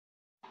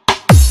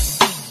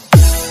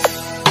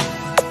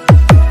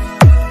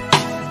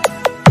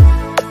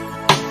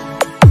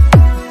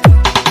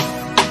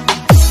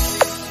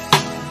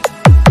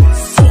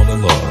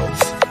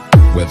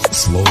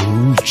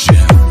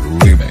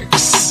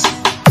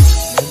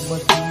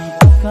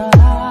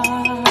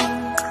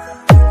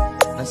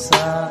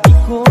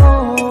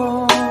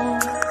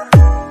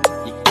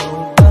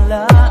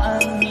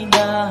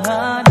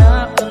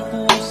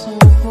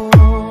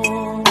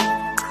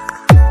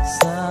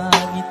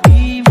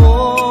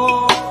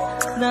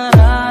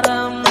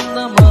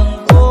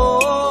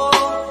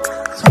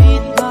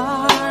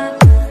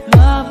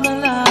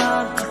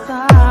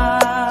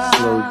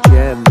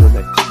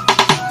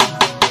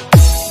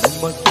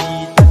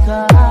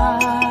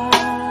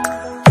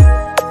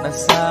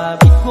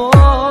Nasabi ko,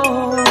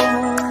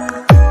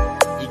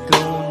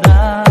 ikaw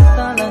na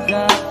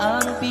talaga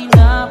ang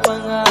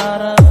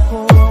pinapangarap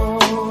ko.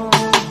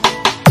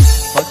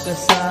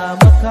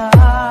 Pagkasama ka,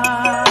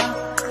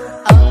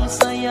 ang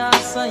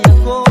saya-saya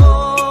ko,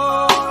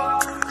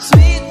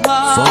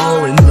 sweetheart.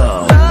 Fall in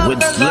love with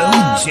Slow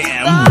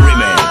Jam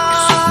Remix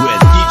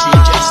with DJ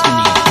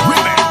Destiny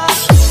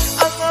Remix.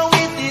 Ang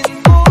awitin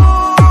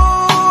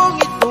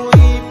mong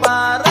ito'y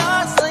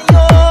para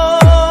sa'yo,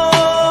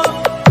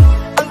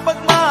 ang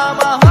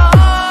pagmamahal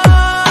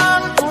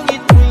kung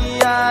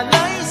ito'y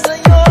alay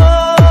sa'yo.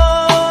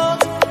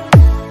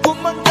 Kung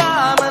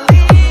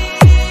magkamali,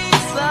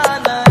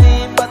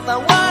 sana'y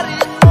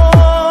patawarin mo,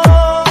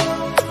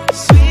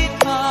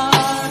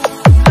 sweetheart.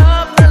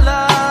 Love na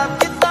love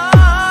kita.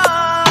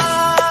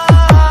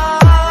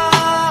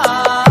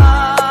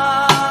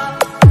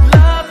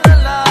 Love na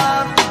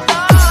love kita.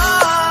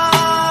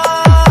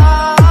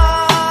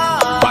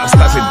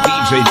 Basta si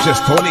DJ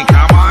Just Tony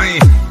Kamay,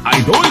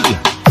 idol.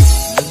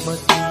 Nang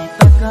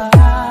makita ka,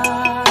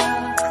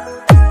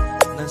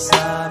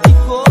 nasabi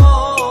ko,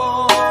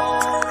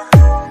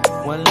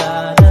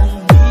 wala nang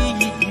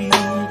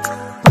hihigit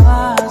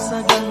pa sa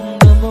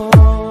ganda mo.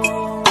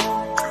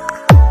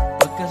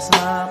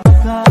 Pagkasama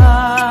ka,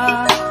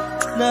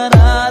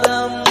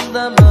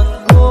 nararamdaman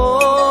ko,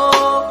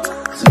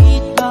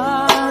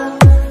 sweetheart,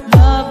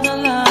 love na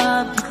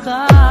love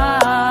kita.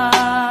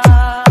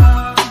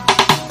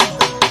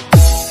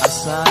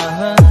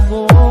 Asahan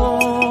mo,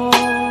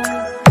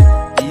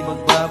 di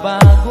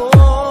magbabago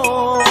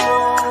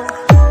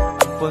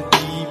ang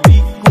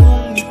pag-ibig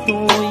kong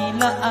ito'y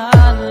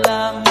laan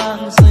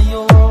lamang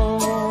sa'yo.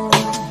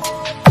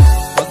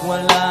 Pag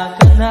wala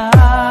ka na,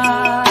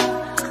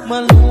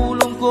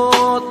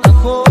 malulungkot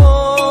ako,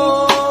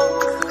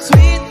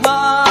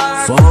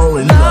 sweetheart. Fall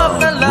in love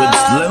na with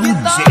Slow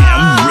kita.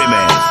 Jam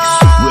Remix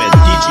with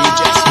DJ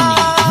Destiny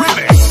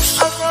Remix.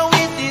 Ang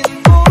awitin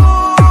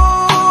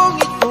mong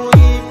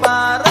ito'y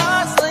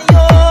para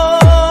sa'yo,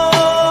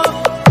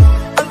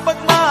 ang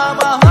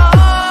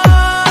pagmamahal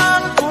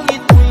kung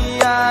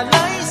ito'y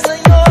alay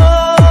sa'yo.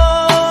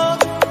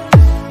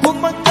 Kung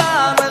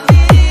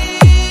magkamali,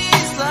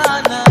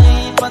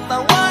 sana'y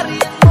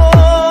patawarin mo,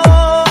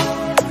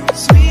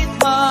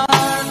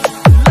 sweetheart.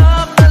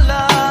 Love na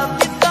love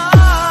kita.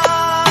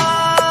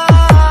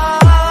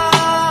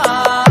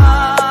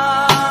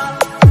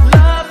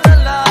 Love na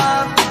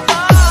love kita.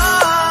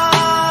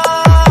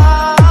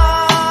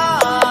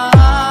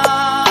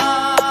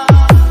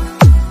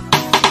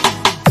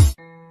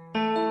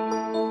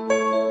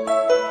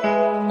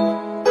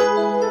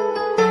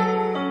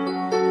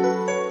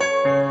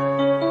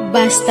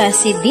 Basta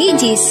si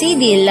DJ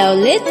CD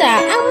Lauleta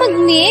ang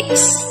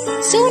mag-mix.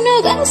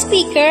 Sunog ang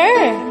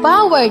speaker.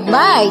 Powered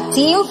by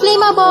Team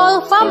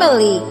Flammable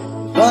Family.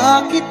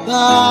 Bakit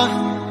ba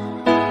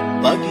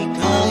pag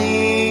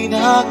ika'y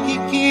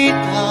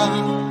nakikita,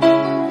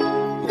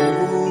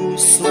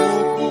 puso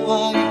ko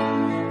ay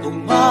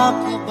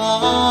tumakaba?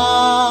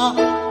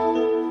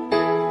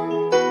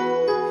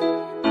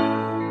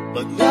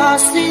 Pag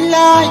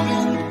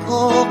nasilayan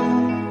ko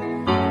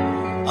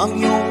ang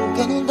iyong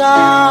ganda,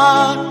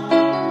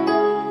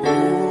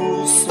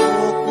 puso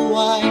ko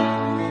ay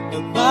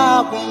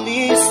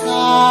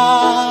nagbabalisa.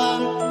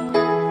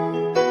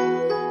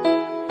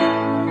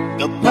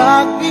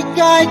 Kapag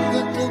ika'y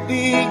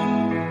katabi,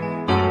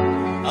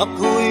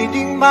 ako'y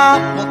di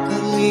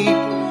mapakali.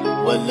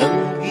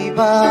 Walang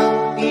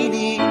ibang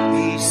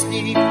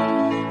iniisip,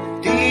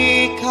 kundi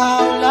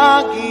ikaw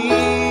lagi.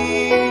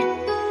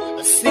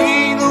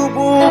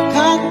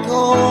 Sinubukan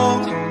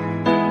kong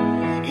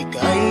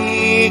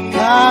ika'y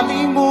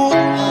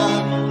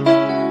kalimutan,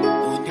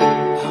 ngunit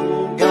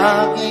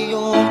hanggang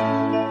ngayon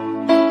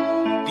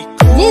di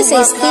ko This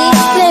is Team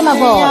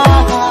Flammable.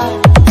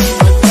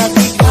 Pagkat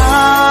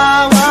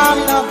ikaw ang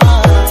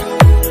laman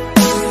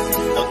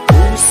ng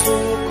puso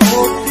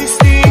ko't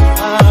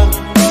isipan,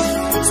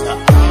 sa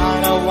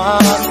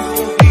araw-araw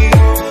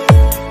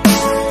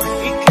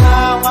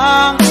ikaw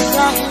ang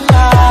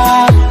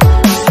dahilan.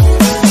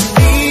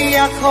 Di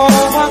ako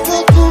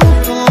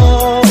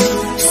makatulog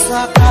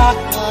sa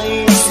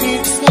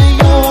kakaisip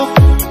sa'yo,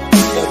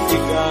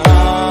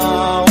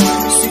 nagtigaw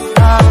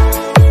sila,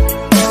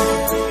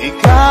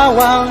 ikaw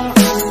ang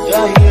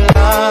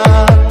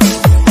dahilan.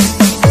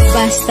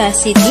 Basta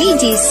si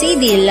DJ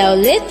CD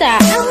Lauleta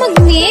ang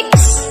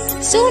mag-mix.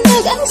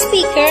 Sunog ang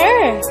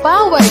speaker.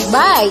 Powered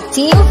by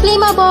Team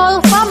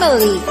Flammable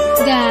Family.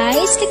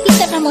 Guys,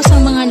 kakita ka mo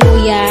sa mga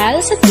loyal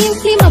sa Team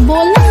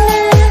Flammable lang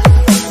na.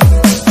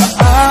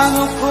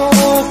 Paano ko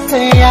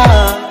kaya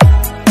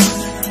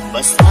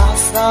basta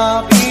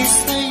sabi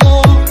sa'yo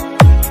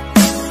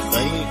na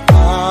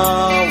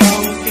ikaw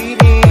ang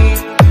tinig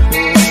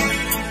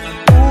ng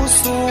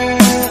puso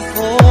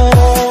ko?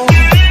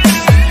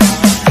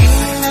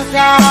 Aking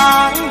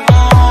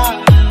nagdarama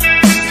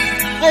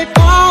ay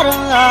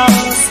parang lang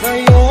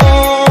sa'yo.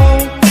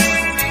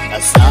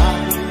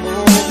 Asahan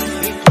mo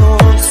ito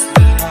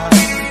sila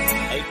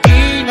ay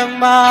di nang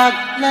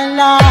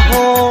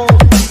maglalaho.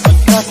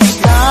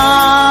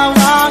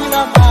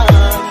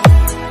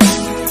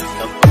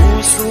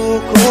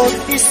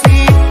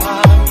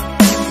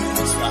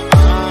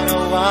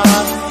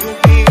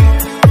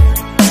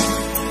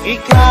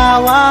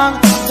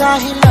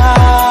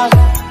 dahilan.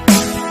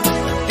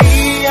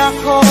 Di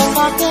ako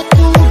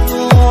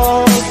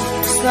makatulog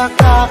sa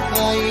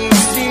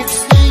kakaisip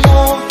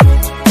sa'yo.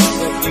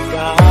 At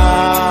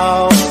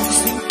ikaw,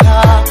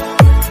 sinta,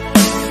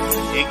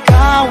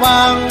 ikaw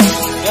ang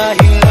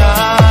dahilan.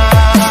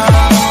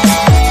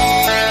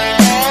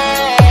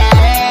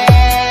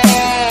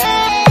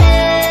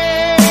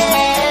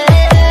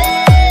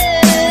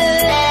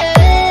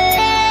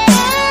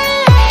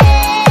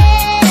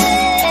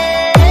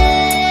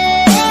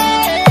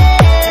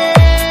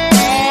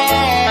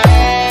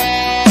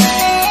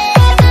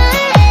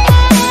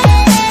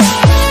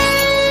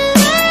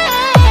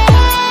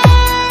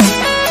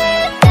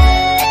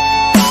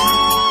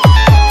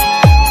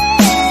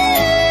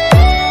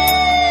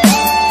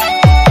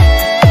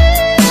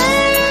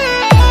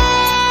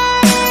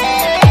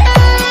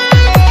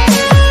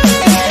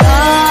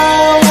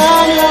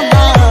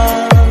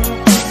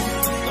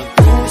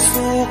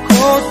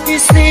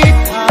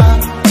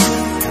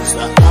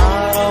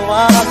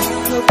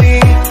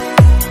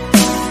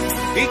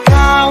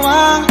 Ikaw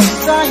ang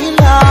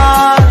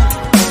dahilan.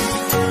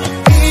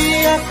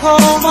 Di ako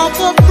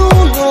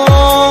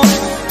matutulog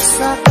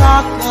sa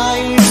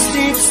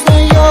kakaisip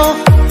sa'yo.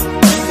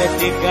 At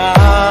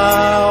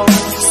ikaw,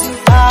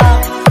 sinta,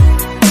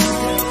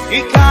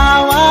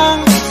 ikaw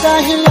ang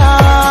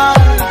dahilan.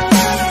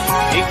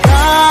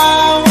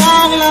 Ikaw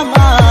ang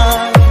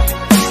laman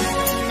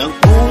ng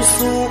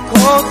puso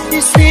ko't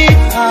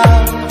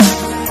isipan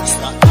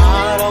sa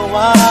araw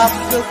at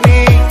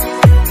gabi.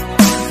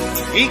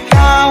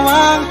 Ikaw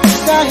ang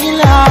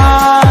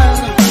dahilan.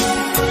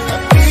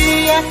 At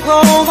di ako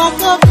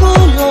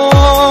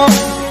makatulog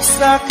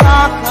sa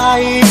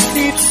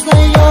kakaisip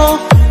sa'yo.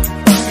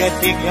 At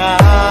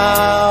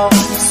ikaw,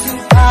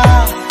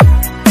 sinta,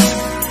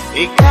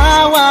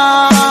 ikaw ang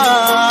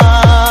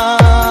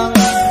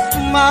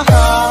mahal.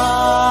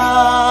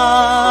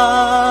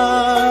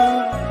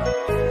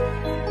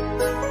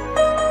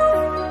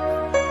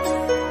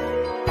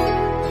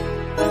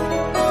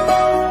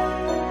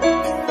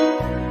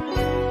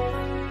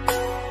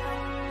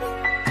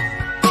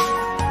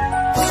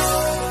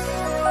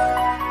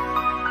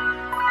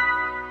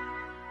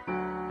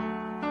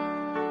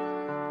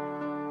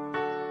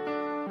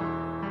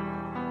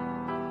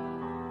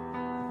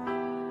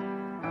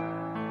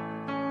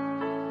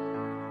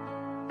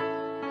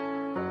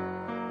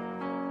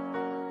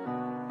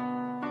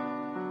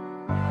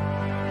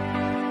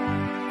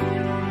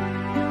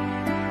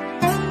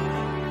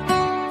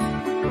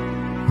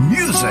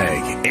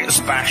 Music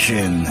is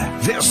passion.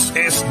 This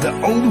is the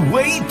only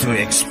way to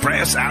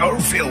express our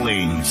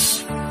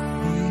feelings.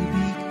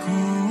 Baby ko,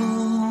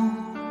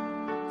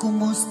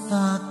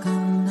 kumusta ka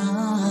na?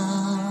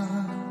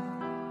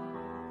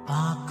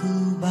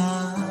 Ako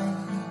ba'y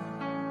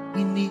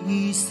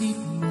iniisip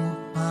mo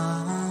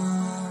pa?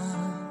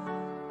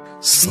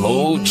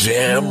 Slow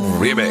Jam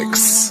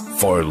Remix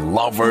for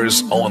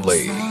lovers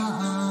only.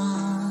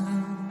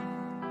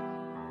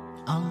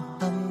 Ang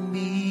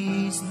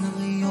tamis ng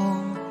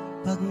iyong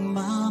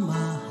pagmamahal.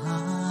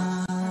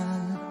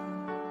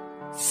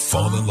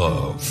 Fall in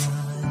love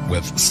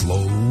with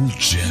Slow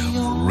Jam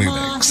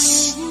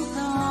Remix.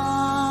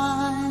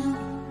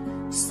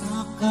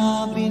 Sa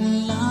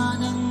kabila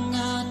ng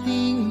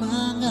ating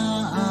mga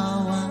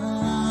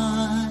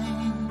away,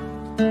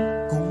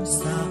 kung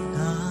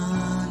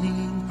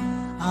sakaling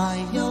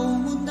ayaw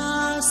mo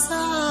na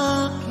sa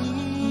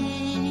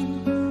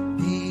akin,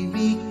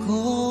 baby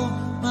ko,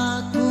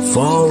 patuloy.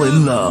 Fall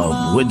in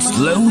love with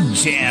Slow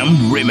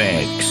Jam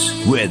Remix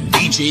with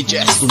DJ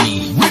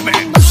Destiny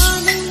Remix.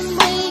 Anong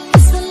may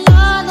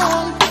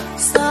kasalanan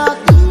sa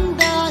ating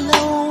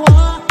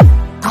dalawa?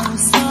 Ang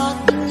sa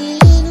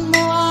tingin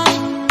mo ay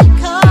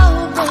ikaw,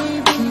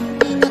 baby.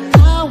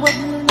 Pinatawad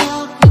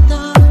na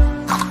kita.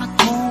 At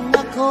kung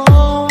ako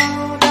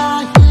ang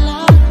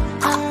dahilan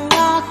ng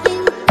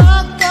ating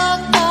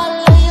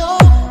pagkakalayo,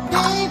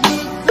 baby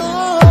ko,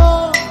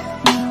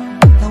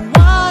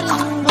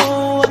 tawarin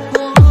mo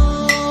ako.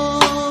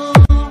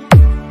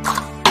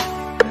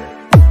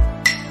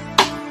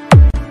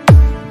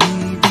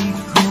 Baby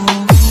ko,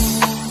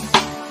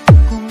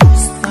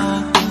 kumusta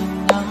ka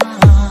na?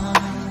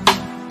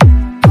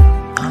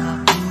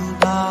 Ako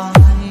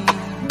ba'y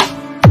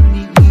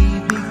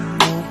iniibig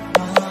mo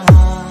pa?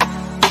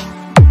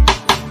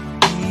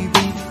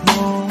 Baby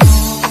ko,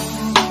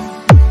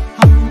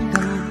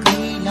 hanggang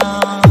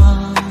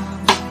kailan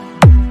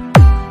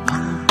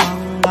ang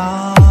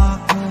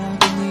pangako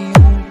ng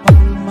iyong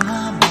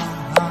pagmamahal?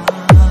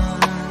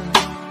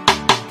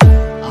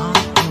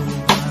 Ako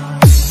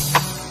ba'y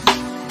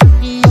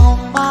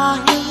iyong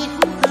mahintay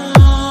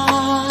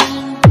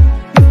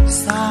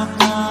sa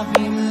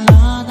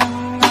kabila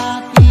ng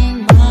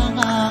ating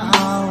mga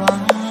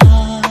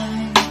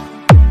away?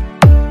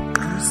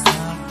 Kung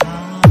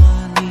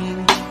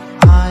sakaling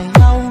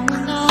ayaw mo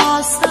na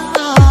sa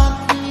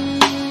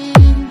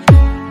akin,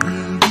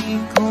 baby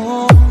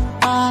ko,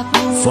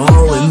 patuloy.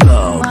 Fall in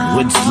love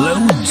with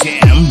Slow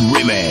Jam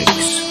Remix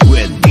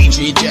with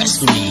DJ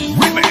Destiny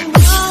Remix.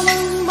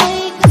 Anong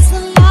may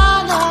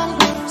kasalanan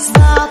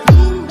sa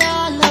ating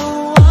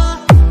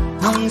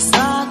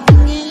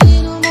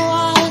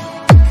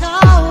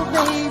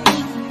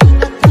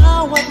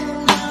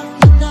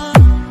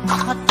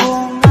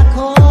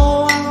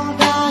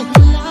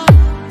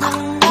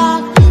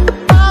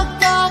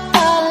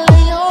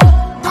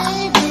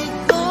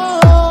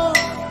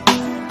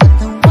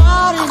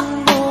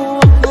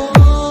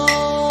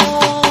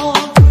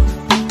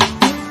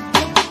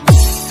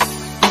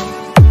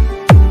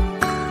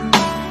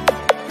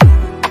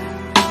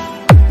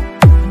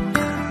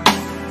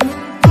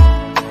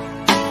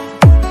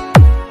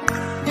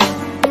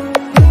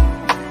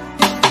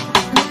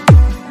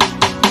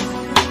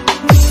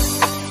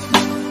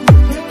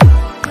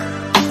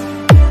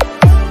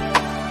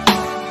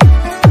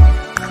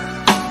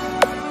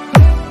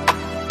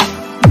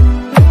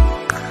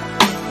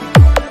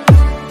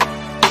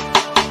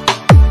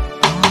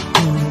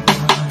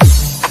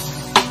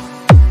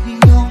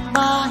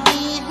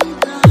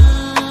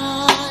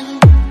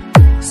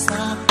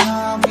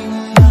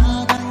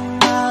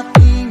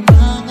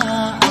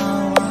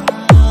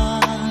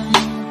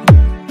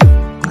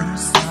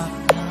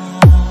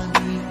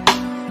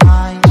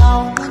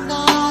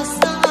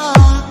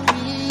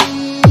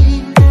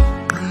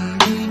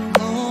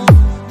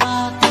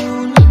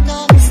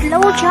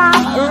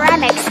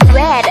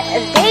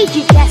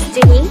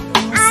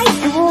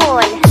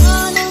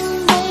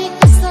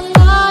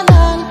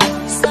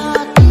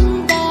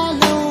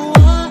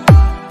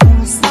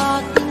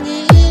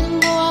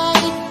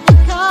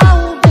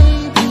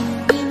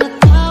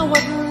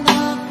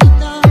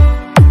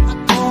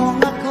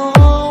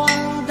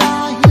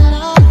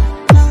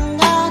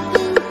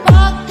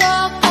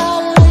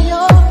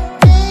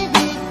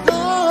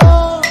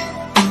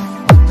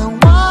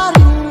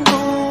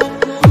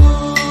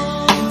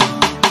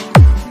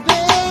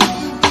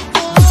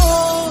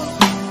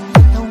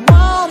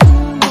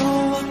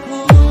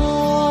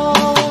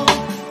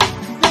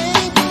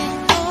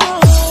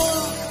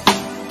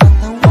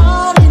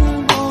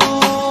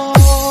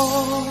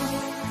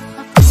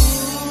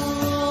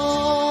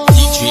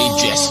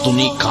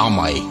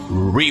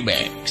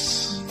REMIX.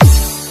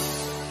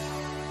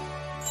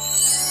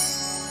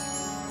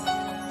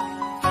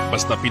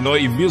 Basta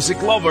Pinoy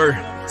music lover,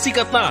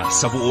 sikat na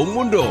sa buong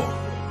mundo.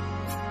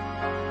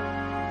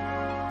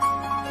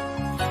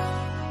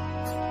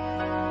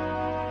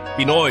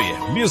 Pinoy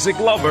music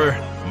lover,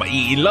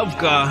 mai-love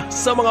ka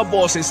sa mga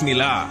boses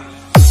nila.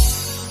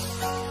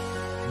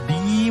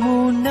 Di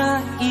mo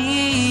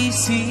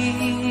naisip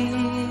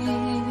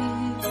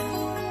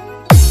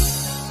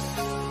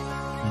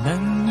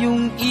nang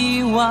iyong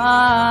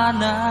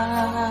iwanan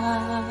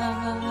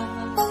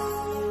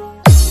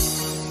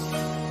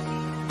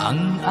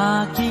ang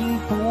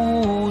aking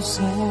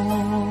puso,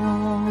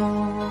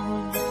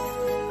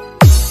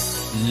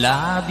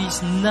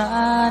 labis na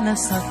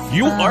nasaktan.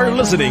 You are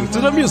listening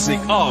to the music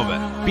of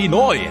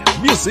Pinoy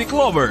music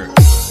lover.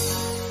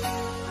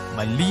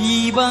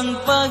 Malibang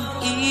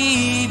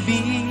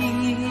pag-ibig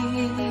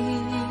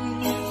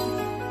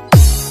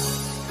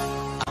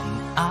ang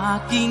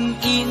aking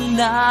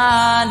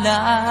inalas,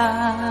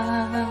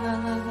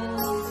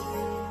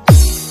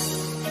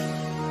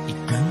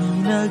 ika'y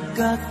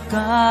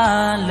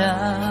nagkakala.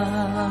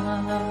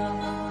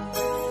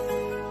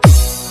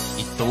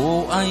 Ito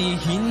ay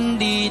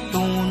hindi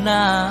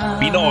tunay.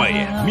 Pinoy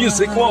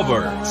music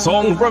lover,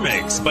 song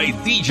remix by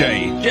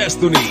DJ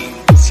Destiny,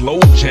 Slow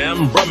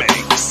Jam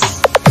Remix.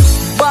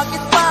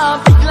 Bakit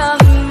pa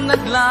biglang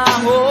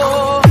naglaho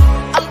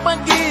ang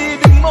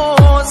pag-ibig mo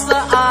sa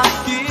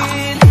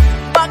akin?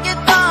 Bakit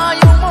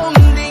tayo mong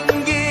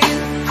dinggin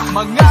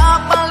mga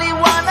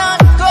paliwanag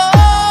ko?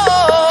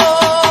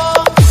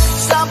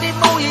 Sabi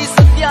mo'y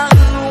sadyang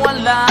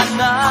wala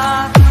na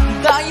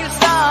dahil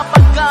sa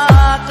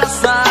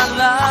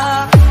pagkakasala.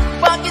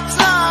 Bakit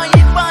sa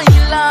iba'y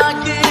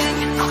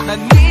laging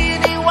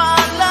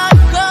naniniwala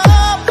ka?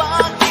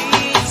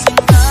 Bakit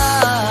sila?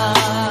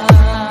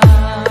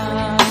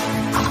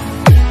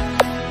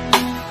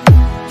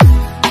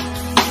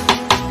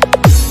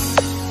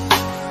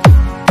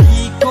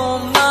 Di ko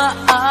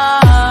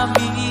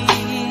maamin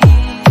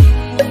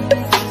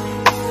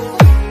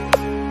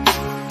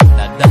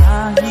na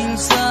dahil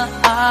sa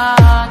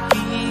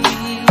akin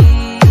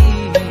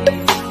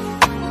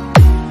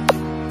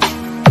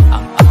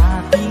ang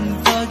ating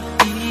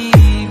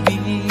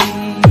pag-ibig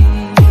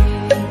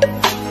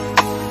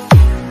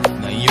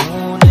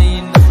ngayon ay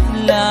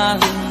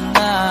naglaho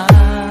na.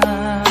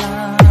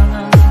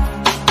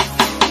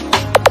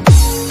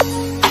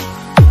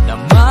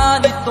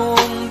 Naman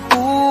itong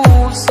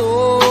puso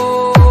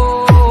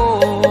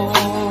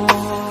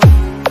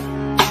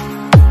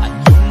at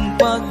yung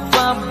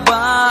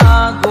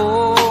pagbabago,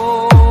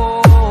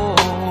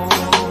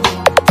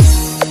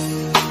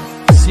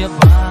 siya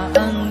ba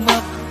ang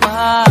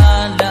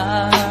mapala?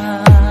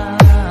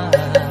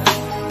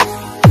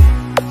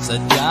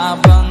 Sadya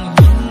bang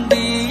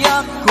hindi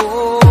ako?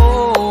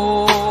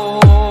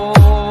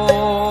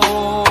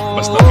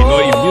 Basta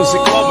Pinoy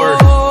music lover,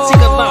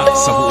 sikat na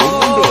sa buong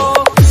mundo.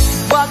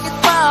 Bakit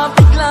pa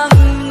biglang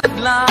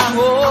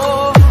naglaho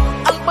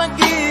ang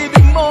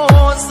pag-ibig mo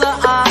sa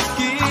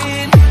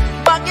akin?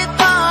 Bakit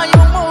tayo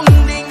mong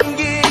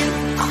dinggin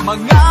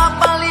mga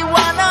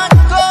paliwanag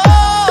ko?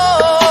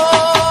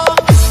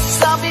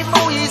 Sabi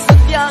mo'y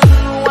sadyang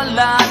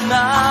wala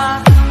na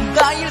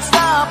dahil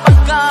sa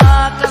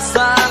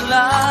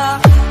pagkakasala.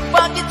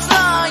 Bakit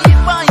sa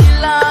iba'y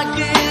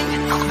laging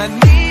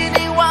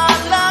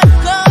naniniwala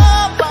ka?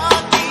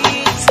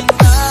 Bakit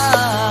sila?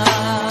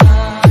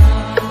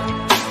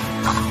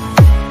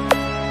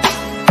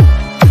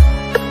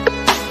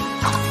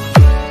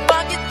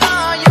 Bakit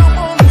tayo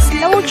mong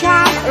Slow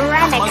Jam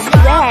Remix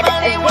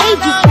with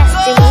DJ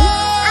Destiny,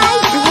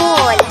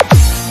 Idol.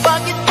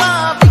 Bakit pa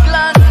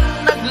biglang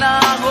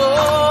naglaho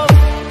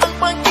ang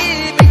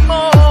pag-ibig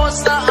mo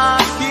sa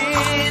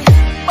akin?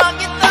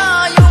 Bakit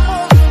tayo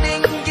mong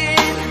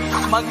dinggin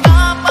mga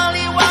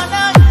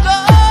paliwanag ko?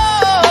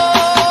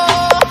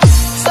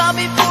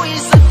 Sabi mo'y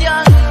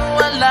sadyang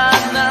wala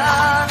na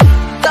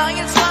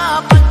dahil sa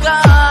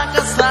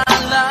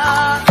pagkakasala.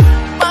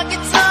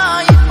 Bakit sa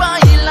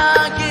iba'y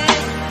laging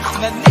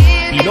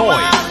Pinoy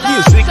naniniwala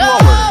music ka?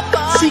 lover,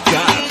 Bakit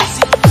sikat.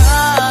 sila?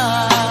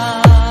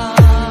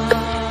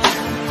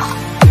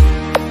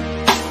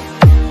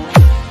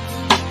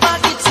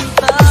 Bakit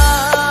sila?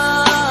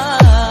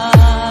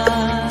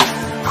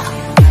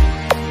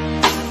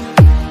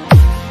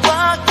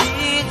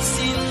 Bakit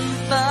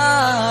sinta?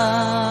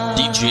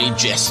 DJ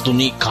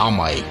Destiny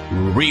Kamay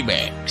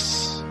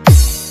Remix.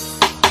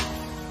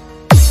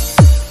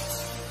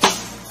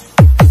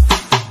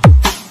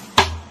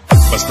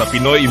 Basta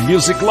Pinoy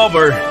music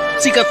lover,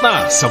 sikat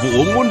na sa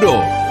buong mundo.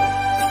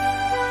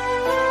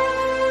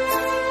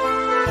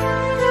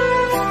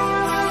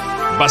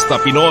 Basta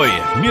Pinoy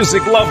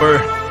music lover,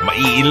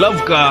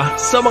 mai-love ka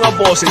sa mga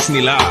boses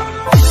nila.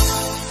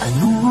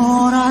 Anong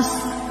oras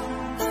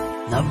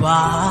na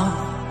ba?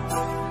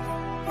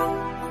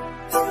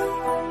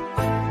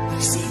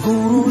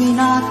 Siguro'y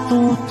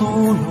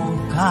natutulog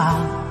ka.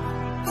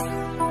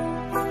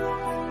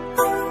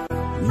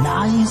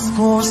 Nais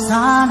ko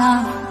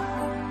sana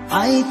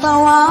ay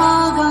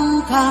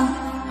tawagan ka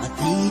at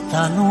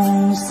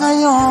itanong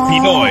sa'yo,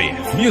 Pinoy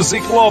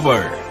Music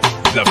Lover,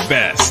 the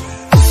best.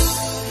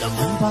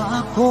 laman ba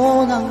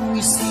ako ng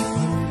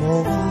isipan mo?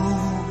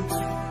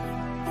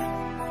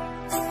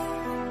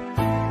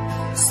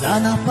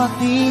 Sana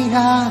pati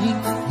na rin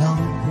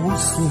ng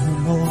puso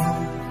mo.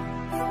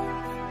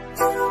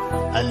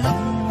 Alam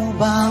mo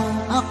bang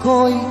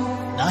ako'y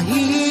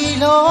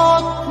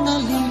nahihilot,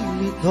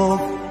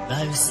 nalilito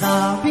dahil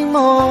sabi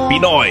mo,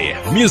 Pinoy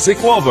Music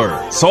Lover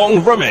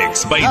Song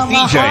Remix by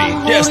DJ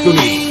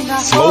Destiny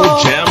Slow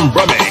Jam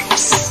Remix.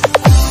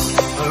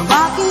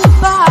 bakit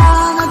ba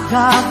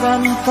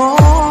nagkaganto?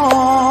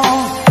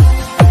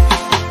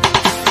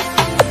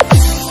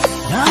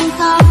 Ang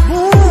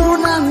takbo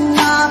ng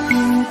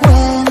ating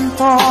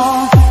kwento,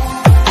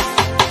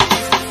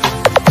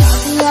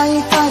 dati ay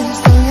kay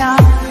saya,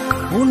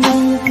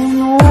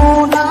 punong-puno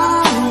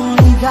ng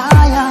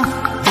ligaya.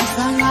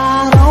 Isang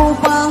araw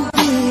pang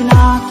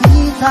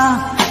pinakita,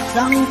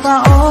 isang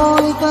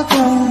tao'y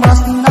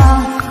katumbas na,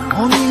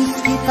 umis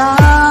kita,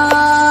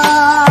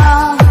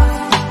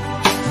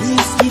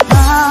 miss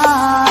kita.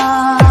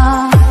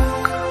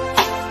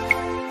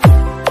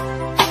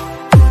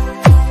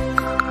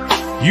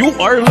 You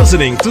are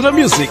listening to the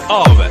music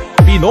of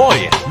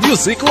Pinoy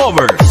Music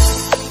Lover.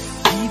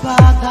 Di ba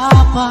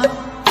dapat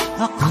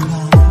ako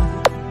lang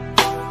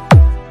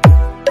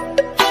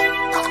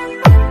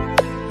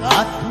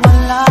at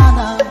wala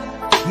na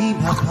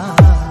iba ka?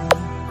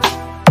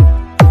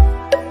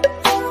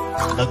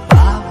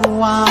 Nagbago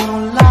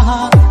ang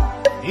lahat,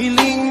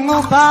 hiling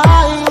mo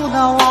ba'y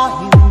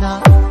unawain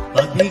na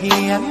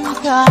pagbigyan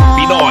ka?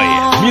 Pinoy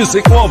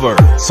Music Lover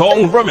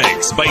Song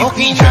Remix by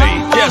DJ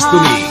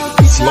Destiny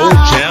Slow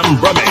Jam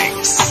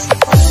Remix.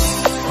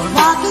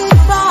 Bakit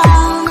ba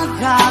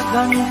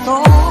nagkaganito?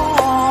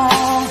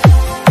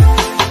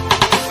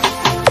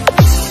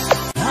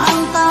 Ang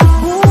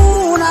takbo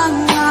ng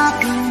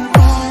ating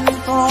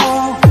kwento,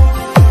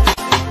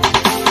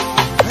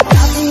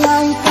 dati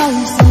ay kay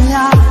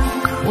saya,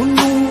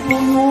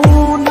 punong-puno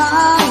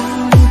ng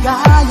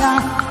ligaya.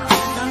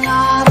 Isang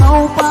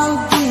araw pang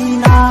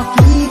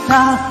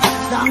pinakita,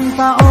 isang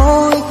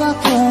tao'y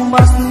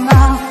katumbas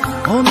na,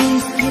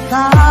 umis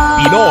kita.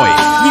 Pinoy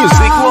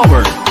Music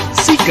Lover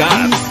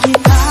Sikat. Miss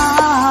kita.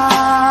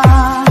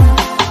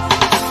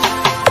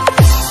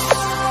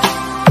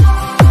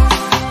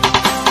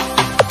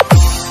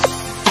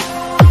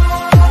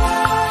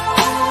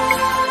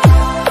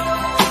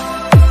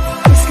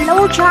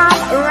 Slow Jam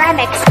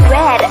Remix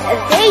with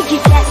DJ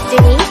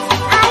Destiny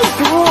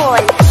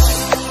Idol.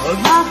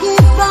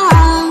 Bakit ba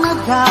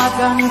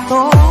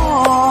nagkaganito?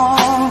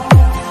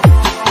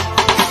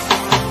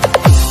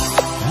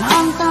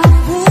 Ang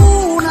takbo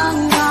ng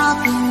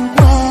ating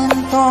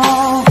kwento,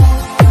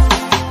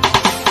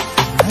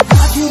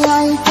 dati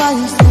ay kay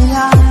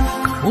saya,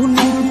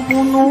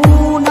 punong-puno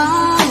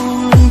ng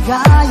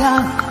ligaya.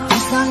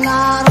 Isang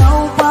araw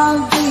pang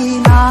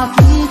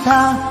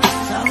pinakita,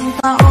 isang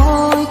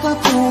tao'y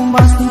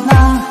katumbas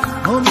na,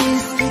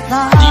 umis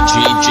kita. DJ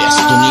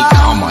Destiny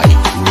Kamay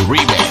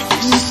Remix.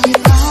 Miss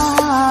kita.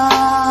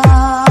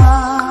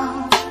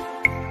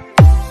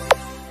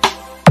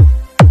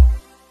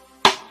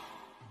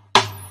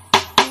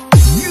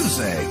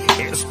 Music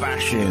is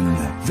passion.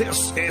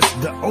 This is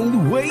the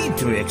only way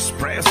to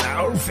express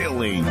our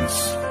feelings.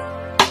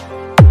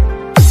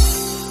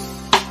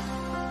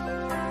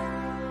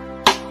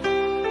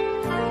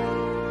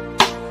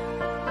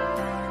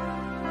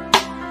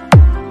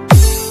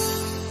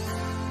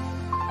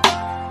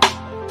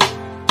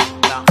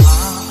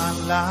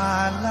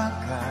 Naaalala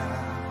ka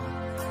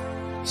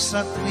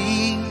sa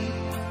tuwing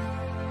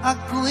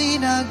ako'y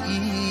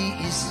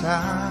nag-iisa.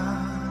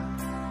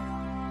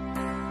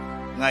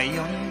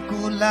 Ngayon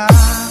ko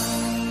lang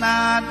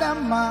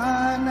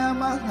nadama na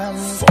mahal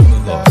Fall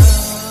in kita.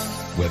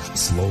 love with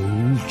Slow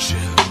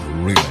Jam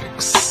Remix.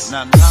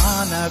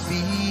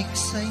 Nananabik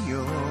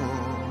sa'yo,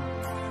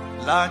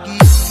 lagi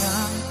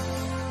kang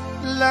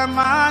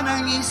laman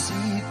ang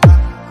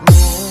isipan ko.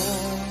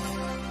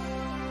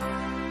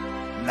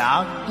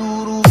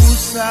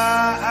 Nagdurusa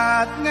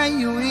at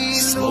ngayon'y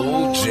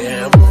Slow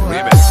Jam lumuha.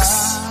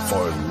 Remix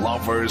for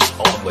lovers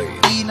only.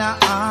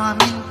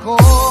 Inaamin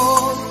ko,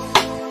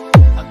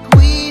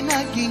 ako'y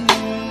naging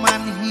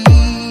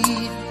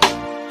manhid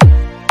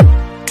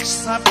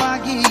sa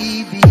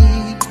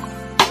pag-ibig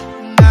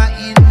na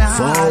inaalala.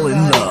 Fall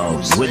in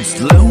love with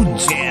Slow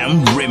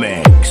Jam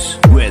Remix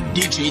with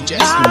DJ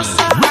Destiny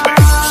Remix.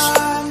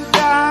 Nasaan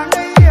ka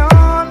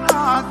ngayon,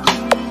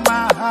 aking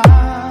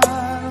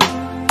mahal?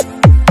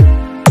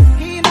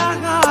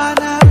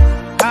 Hinahanap,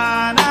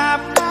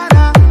 hanap ka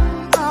ng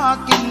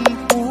aking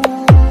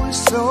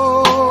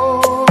puso.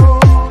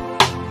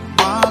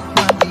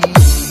 Magpanig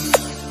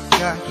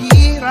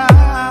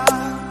kahirap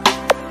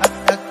at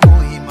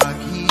ako'y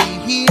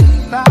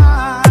maghihintay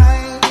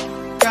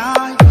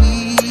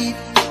kahit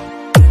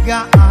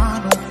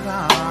gaano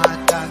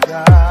katagal.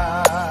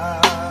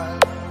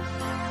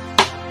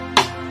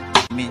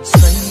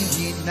 Minsa'y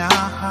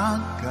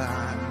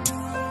hinahagan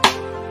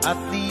at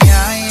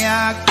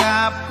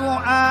niyayakap ko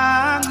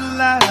ang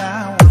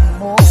larawan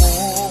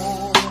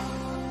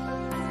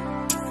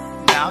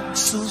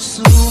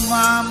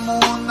Nagsusuma mo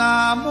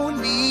na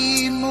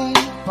muli mong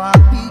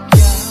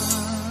pabigyan.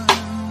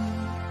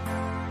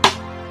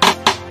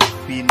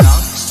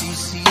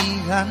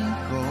 Pinagsisihan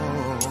ko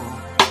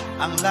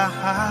ang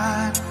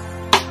lahat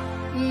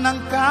ng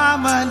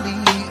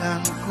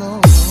kamalian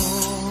ko.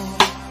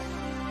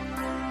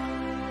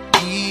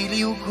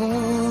 Iliw ko,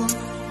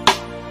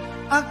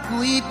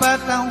 ako'y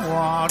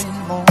patawarin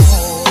mo.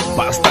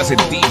 Basta si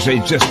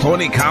DJ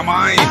Jestoni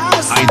Kamay,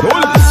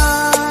 idol.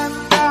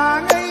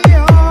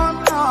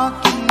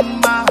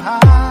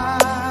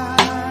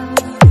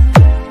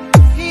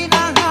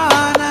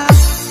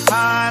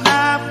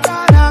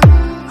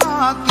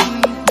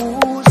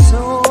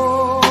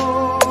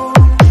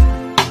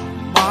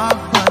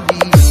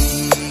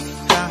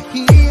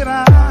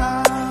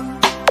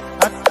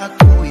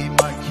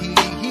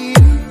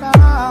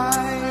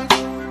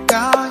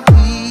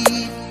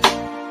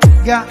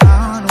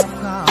 Gaano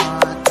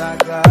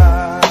katagal?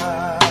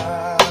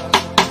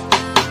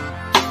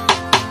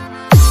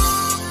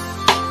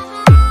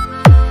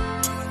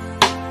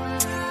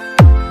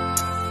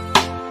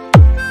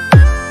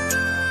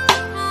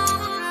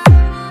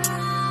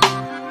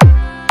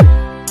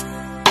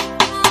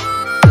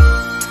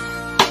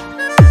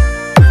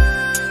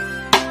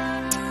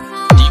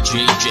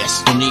 DJ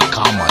Jestoni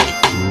Kamay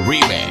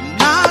Remix.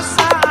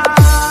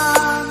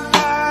 Nasaan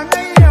ka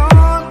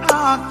ngayon,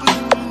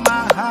 aking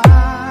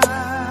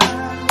mahal?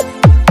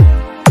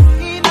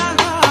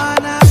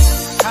 Hinahanap,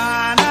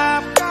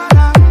 hanap ka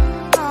ng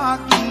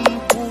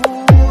aking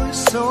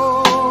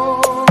puso.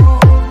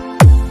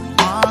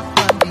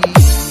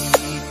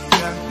 Makalit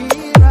kang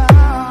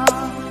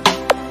hirap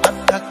at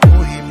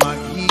ako'y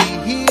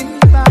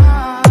maghihintay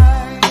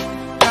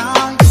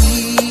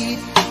kahit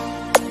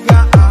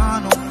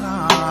gaano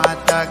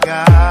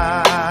katagal.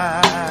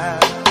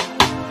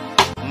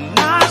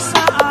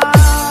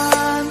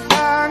 Nasaan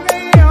ka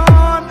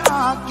ngayon,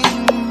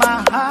 aking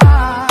mahal?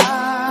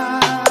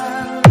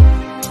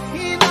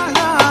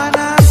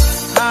 Hinahanap,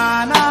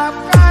 hanap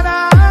ka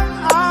ng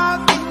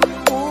aking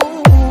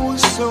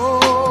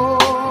puso.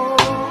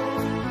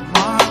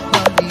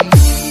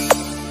 Makalit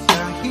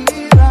kang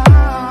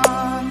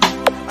hirap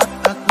at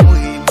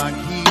ako'y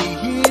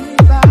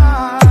maghihintay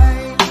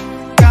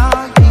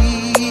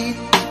kahit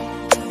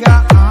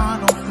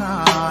gaano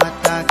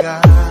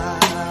katagal.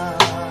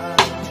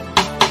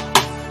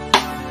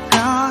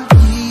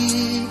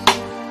 Kahit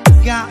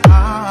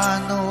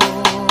gaano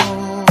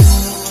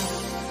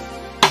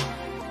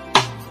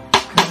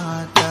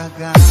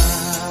katagal.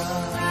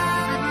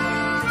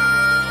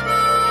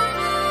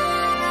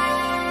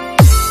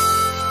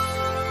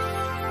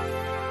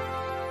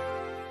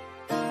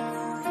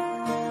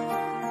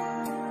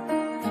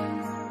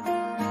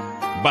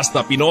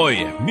 Basta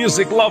Pinoy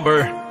Music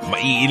Lover,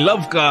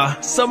 mai-love ka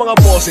sa mga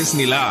boses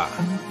nila.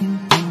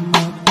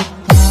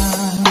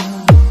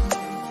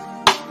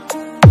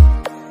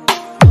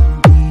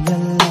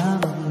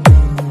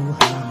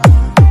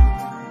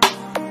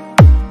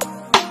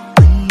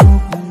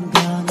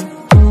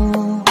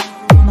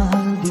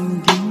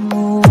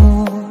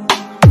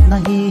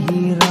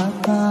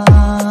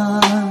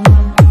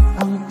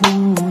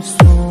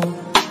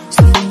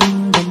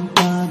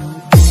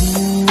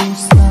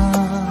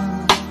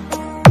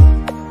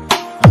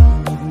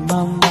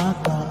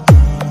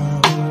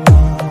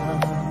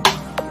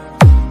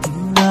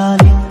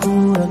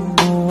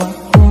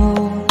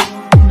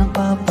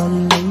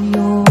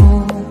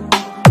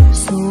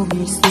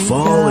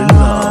 Fall in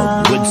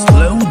love with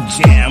Slow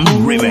Jam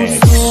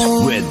Remix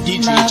with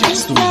DJ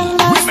Jestoni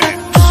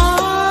Remix.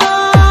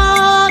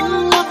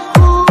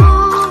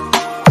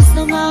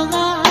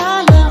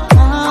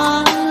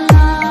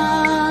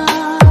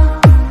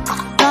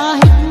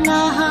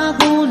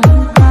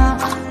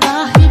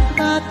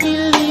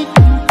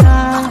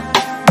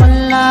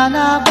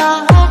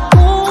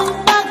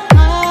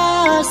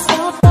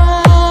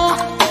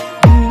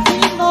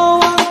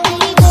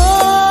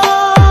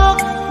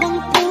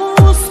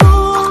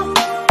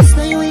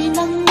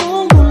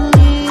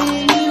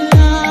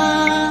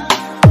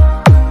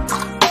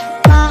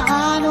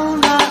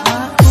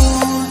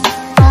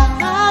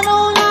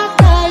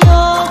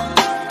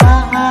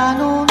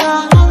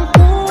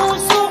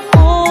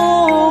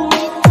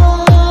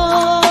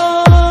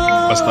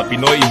 Basta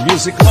Pinoy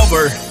Music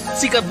Lover,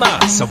 sikat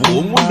na sa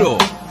buong mundo.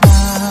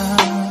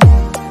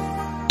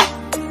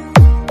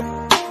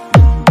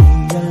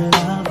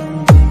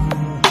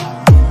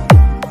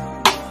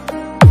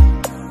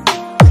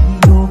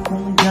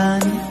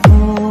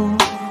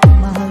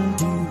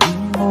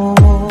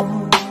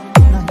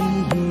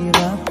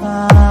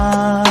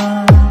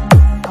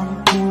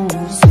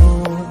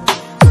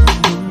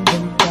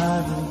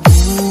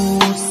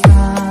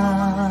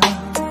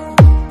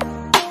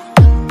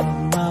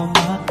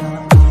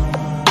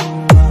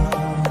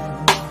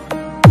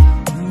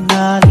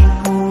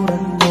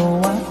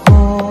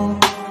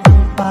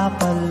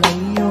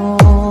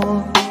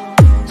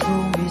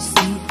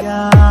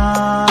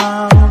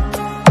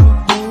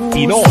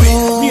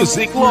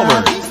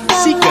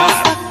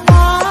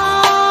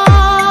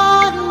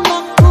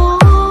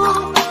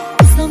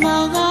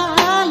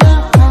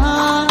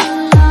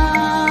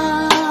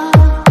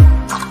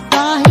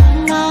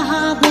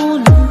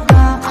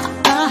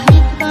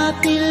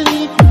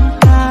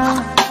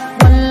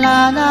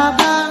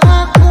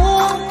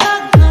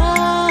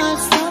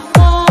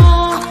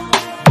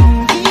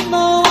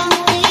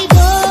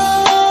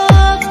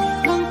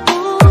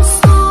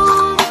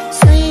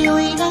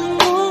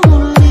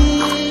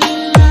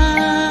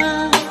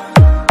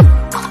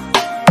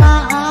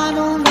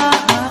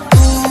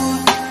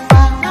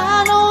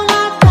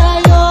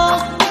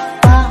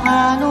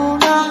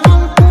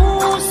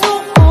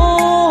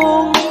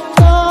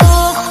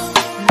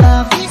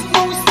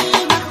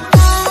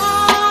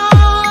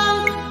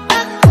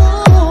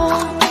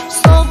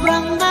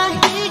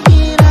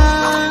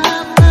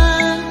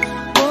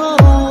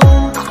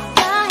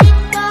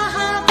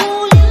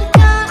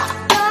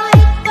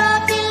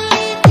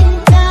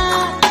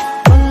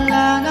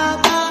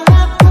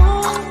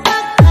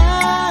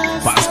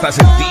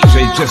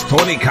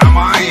 Tony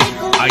Kamay,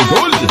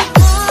 Idol.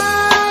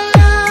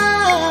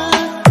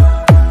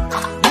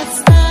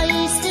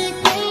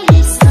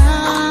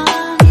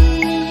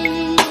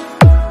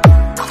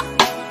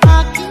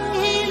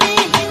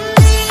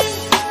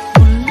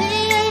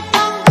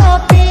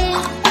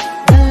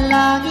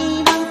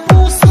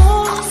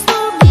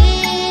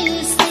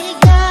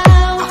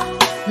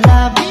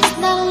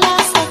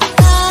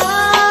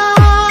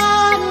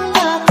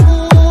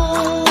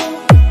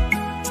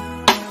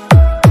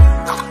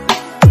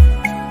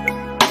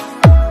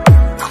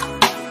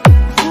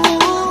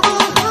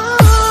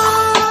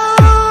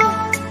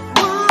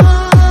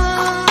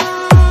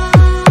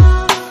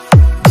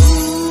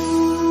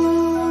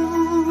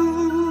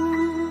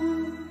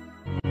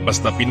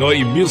 Basta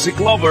Pinoy music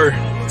lover,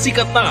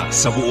 sikat na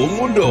sa buong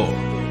mundo.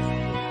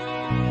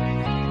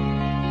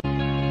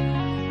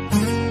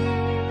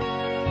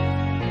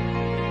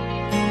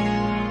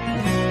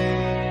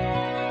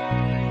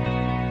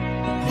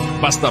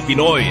 Basta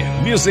Pinoy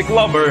music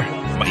lover,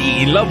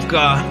 mai-love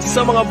ka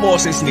sa mga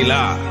boses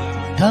nila.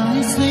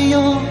 Dahil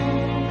sa'yo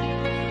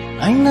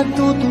ay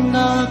natuto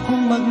na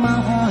akong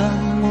magmahal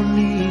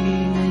muli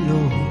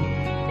ngayon.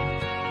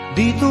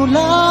 Di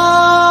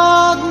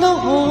tulad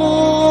noon.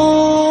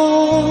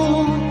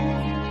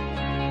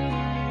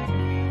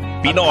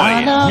 Pinoy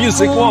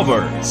Music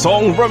Lover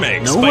Song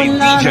Remix by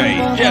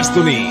DJ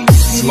Destiny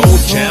Slow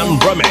Jam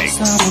Remix.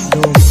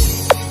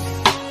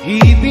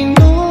 Ibinuhay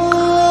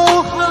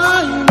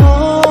mo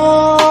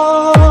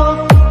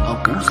ang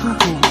puso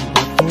kong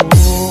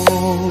bato.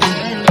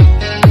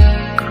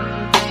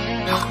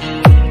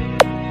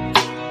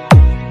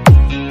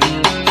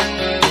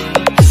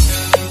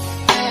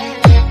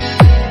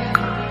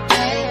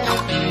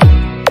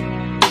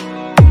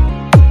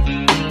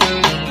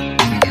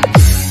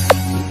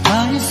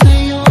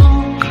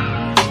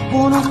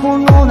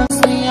 Puno ng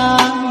saya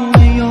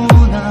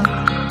ngayon ang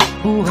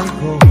buhay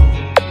ko.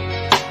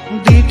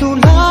 Di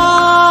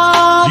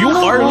tulad You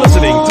are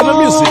listening to the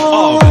music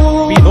of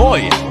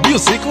Pinoy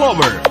Music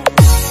Lover.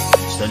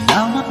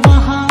 Salamat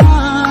mahal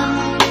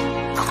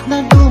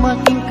na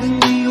dumating ka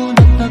ngayon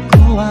at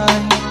ako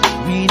ay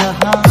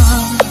minahal.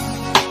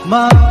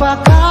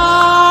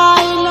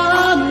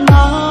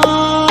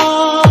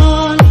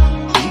 Magpakailanman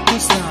di ko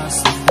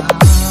sasaktan.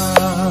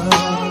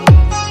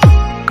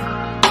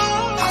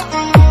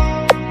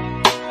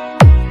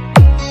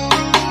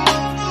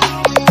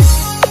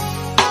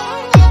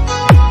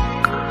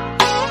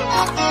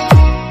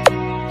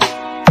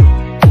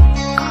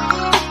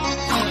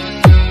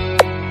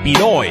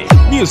 Pinoy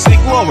Music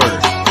Lover,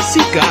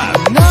 sikat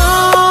Na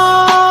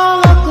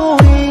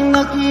ako'y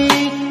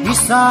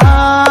nag-iisa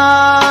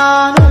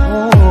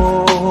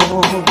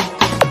noon.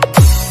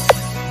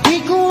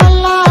 Di ko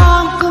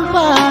alam kung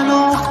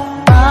paano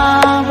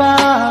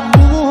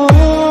babangon.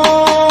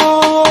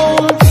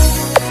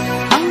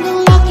 Hanggang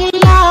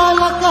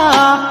nakilala ka,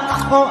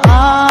 o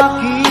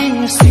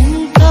aking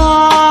sinta.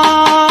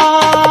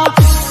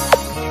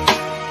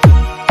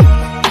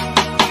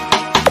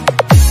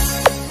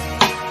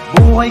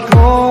 Buhay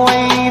ko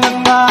ay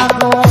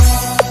nagbago.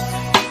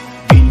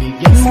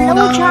 Binigyan mo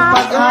ng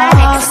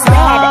pag-asa.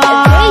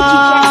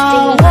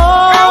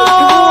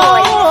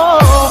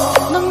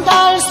 Nang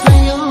dahil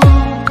sa'yo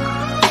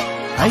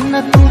ay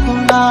natuto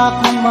na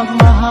akong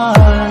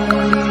magmahal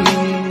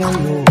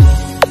ngayon.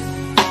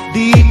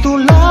 Di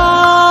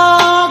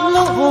tulad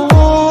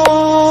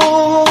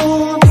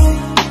noon.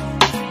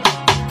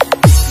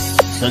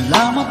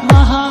 Salamat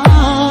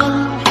mahal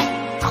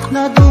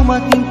na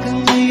dumating ka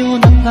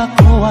ngayon at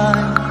ako ay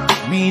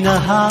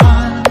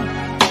minahal.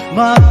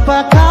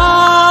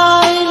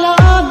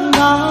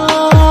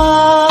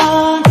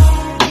 Magpakailanman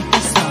di ka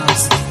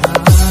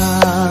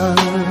sasaktan.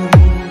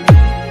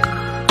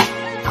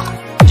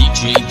 DJ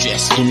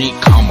Destiny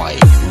Kamay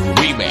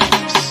Remix.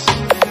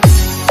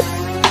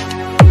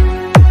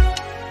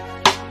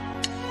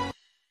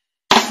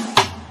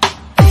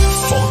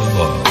 Fall in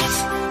love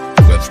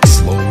with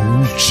Slow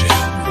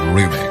Jam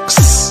Remix.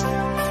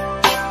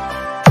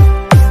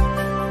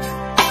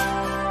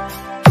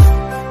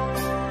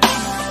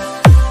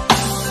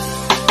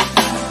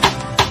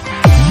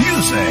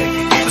 Music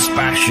is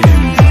passion.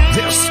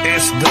 This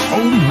is the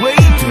only way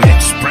to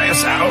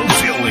express our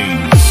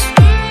feelings.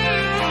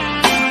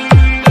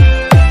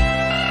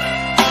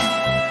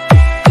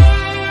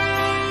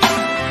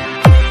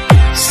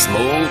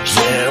 Slow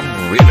Jam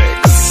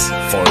Remix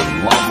for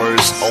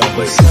lovers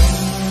only.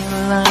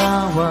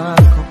 Larawan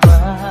ko pa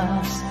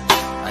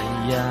ay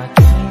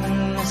aking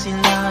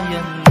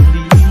silayan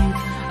muli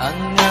ang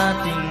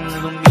ating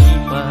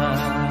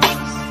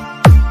lumipas.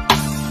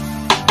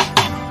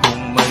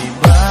 Kung may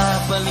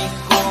babalik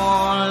ko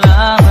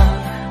lang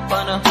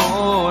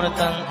panahon at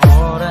ang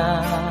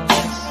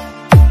oras,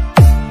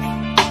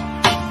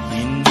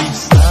 hindi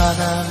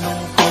sana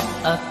lungkot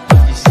at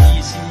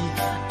pagsisisi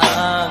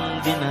ang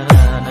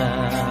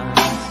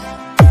dinaranas.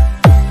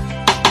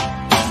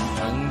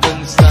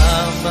 Hanggang sa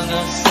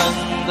mga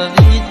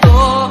sandali ito,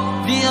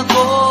 di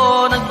ako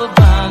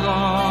nagbabago.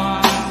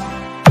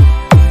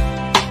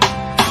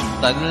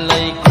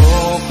 Taglay ko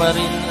pa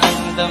rin ang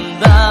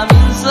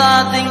damdamin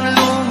sa ating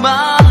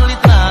lumang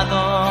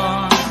litrato.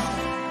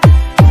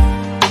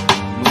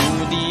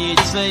 Ngunit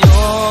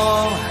sa'yo,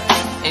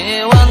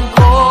 ewan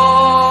ko,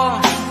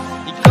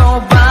 ikaw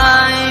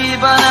ba'y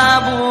iba na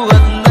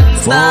buhat nang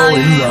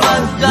tayo'y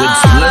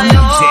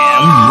magkalayo?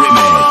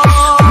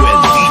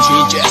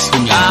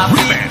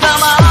 Kapit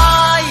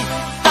kamay,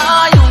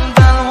 tayong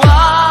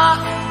dalawa,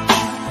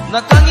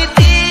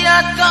 nakangiti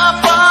at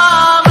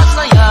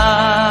kapamasaya,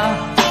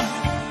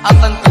 at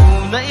ang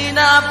tunay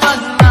na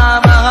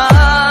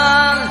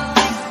pagmamahal,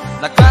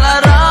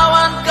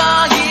 nakalarawan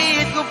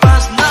kahit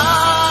kupas na,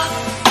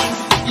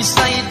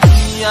 isa'y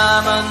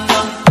yaman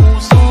ng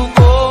puso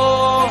ko,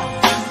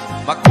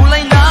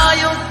 makulay na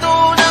yung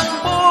tunang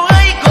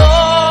buhay ko,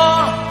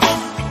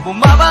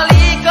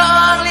 bumabalik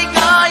ang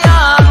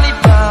ligayang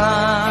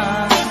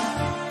lipan.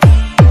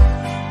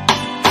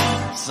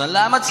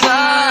 Salamat sa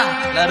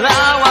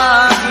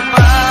larawan ko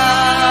pa.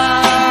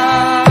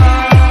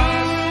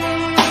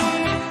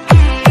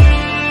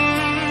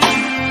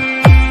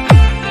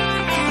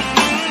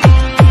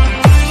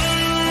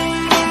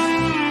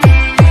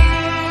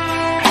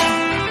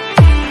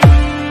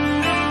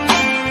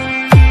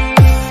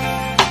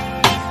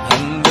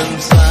 Hanggang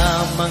sa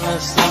mga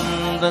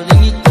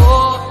sandaling ito,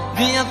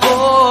 di ako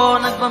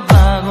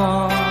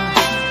nagbabago.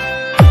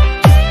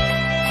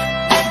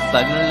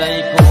 Taglay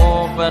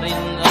ko pa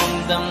rin ang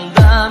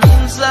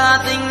damdamin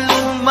sa ating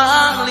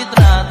lumang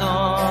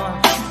litrato.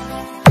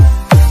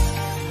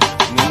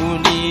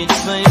 Ngunit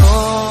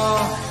sa'yo,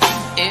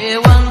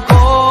 ewan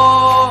ko,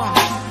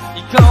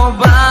 ikaw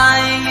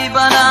ba'y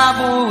iba na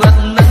buhat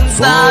nang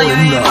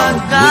tayo'y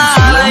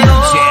magkalayo?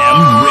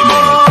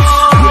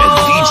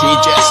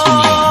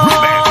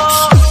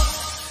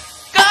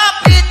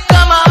 Kapit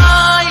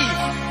kamay,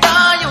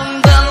 tayong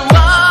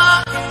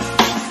dalawa,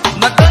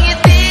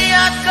 nakangiti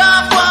at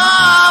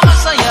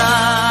kapamasaya,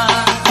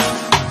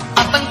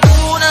 at ang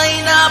tunay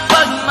na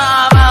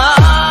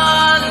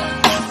pagmamahal,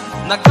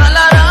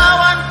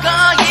 nakalarawan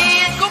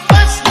kahit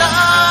kupas na,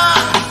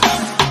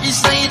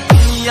 isa'y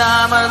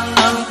yaman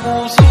ng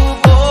puso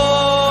ko,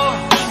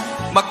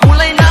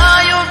 makulay na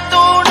yung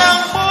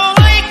tunang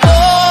buhay ko,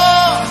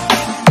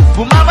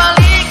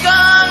 bumabalik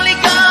ang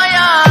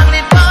ligayang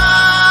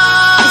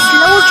lipan.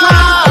 Slow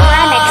jam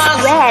remix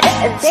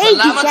with Baby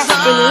Salamat sa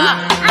Destiny and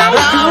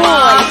larawan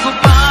Boy. ko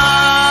pa.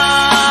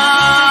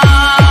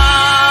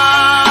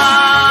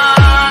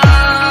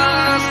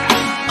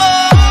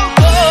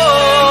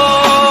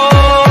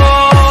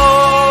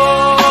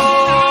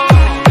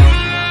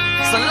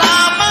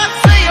 Salamat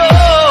sa'yo.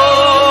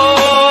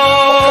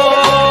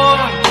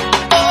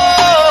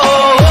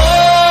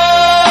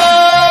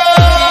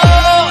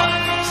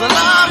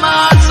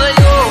 Salamat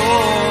sa'yo.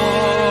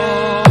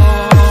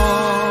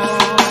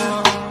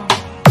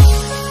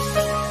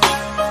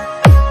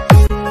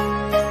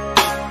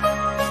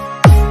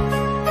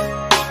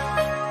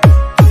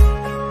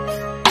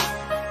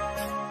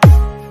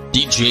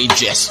 DJ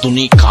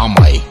Destiny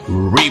Kamay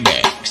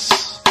Remix.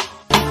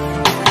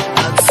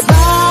 At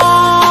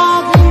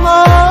sabi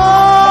mo,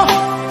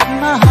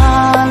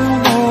 mahal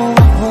mo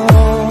ako,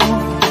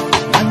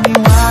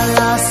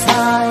 naniwala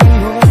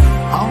sa'yo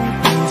ang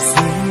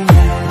puso ko,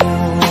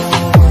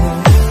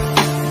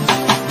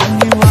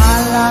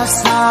 naniwala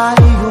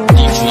sa'yo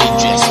DJ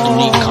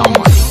Destiny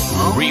Kamay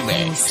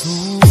Remix.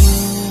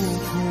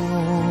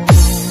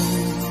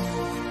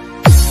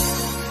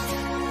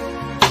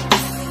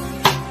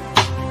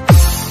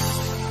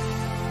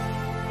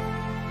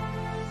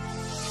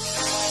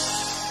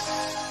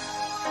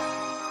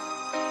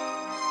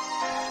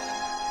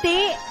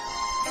 Te,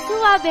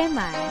 suave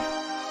man.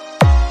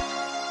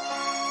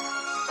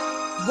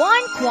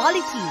 One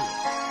quality,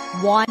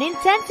 one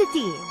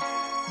intensity,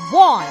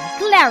 one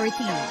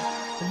clarity.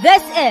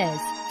 This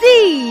is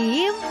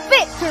Team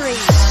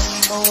Victory.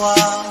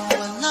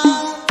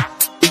 mawawala,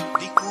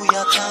 di ko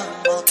yata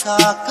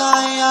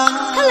makakaya.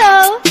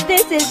 Hello,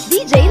 this is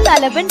DJ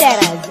Lala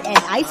Banderas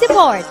and I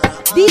support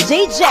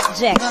DJ Jack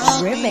Jack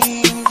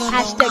Remix.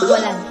 Hashtag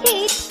walang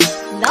hate,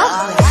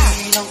 love rap.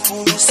 Ang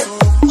puso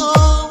ko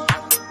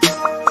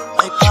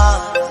ay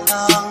para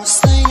lang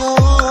sa'yo.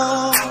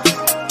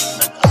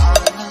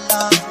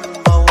 Nag-aalalang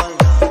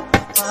mawala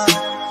ka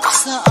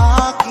sa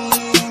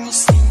aking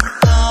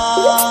sinta.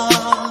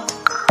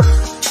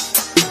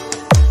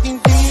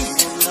 Hindi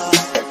ko na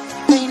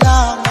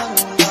kailangan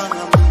na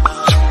naman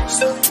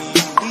sa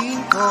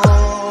piling ko,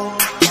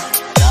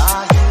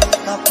 dahil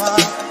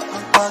kapag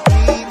ang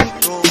pag-ibig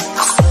ko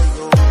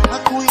sa'yo,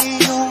 ako'y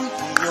iyong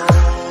iyo.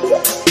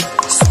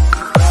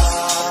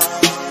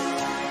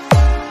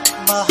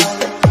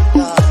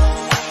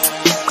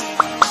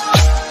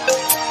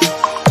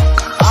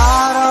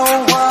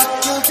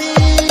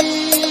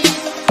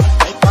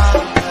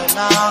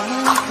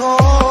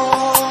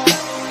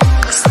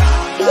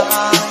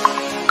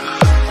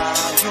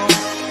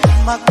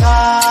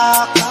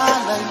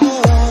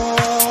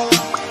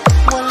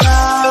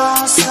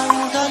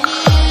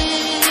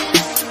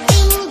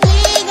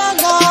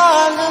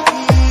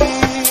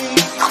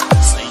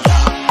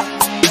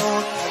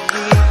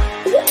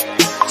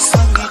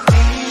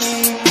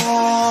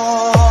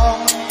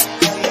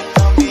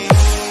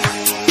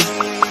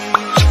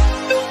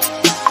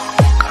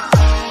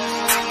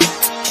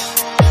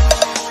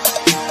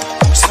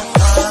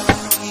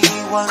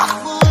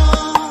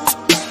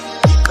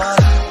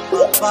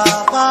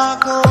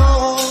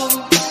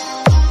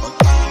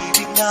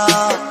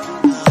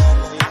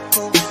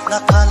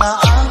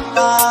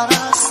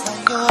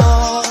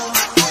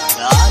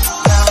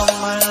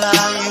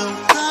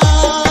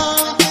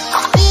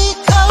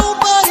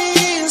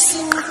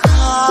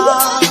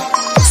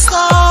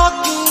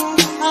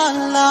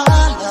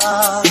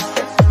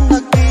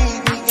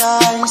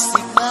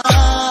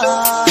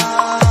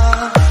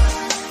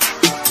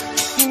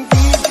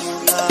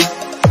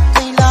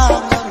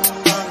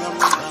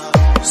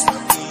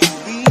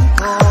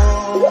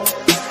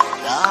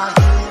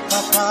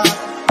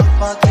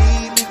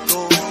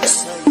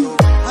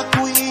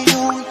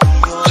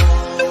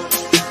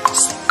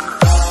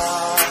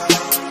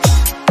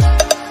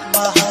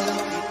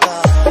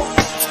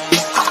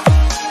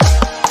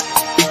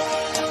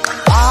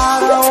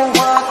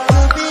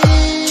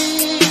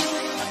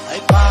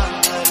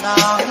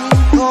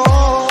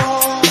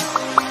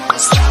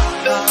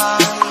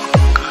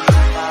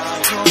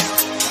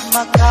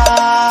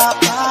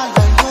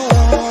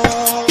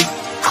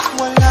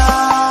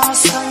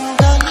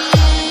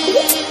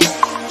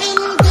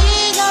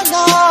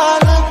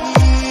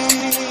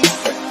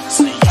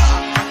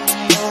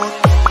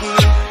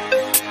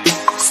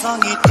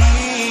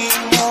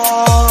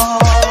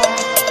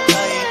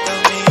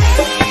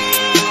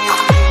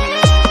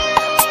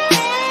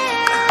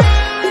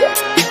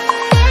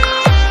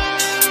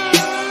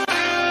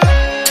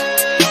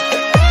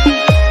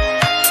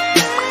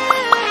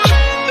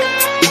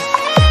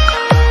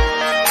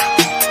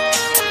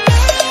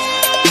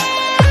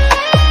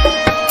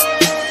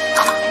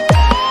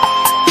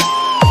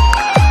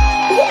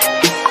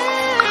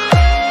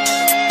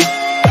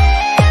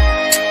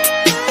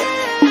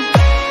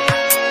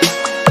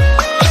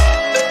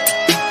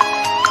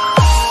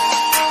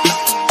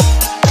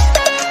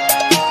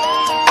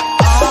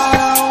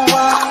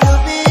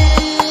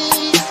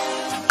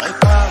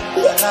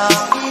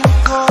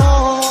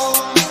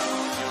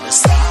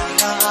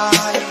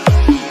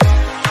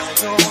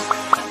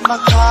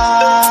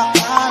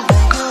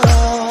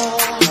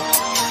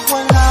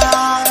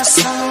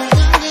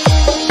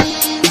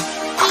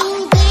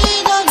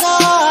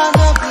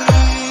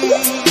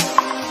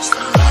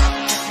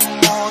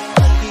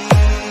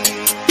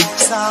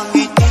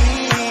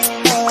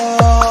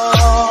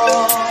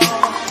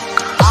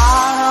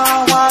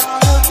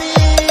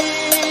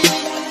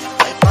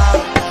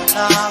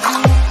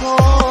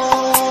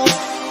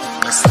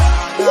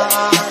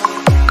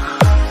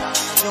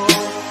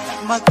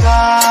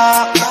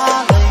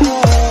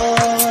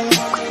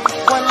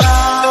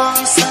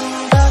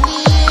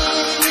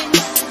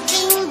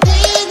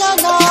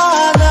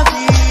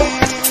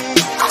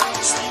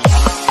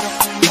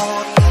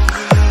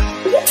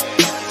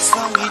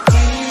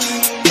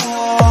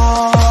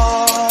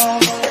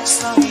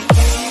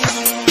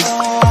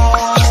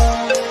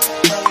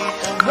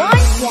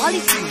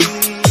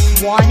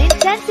 one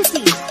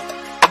intensity,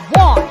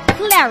 one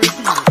clarity.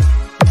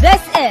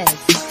 This is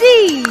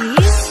Team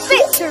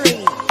Victory.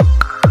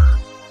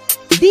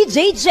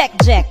 DJ Jack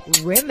Jack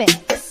Remix.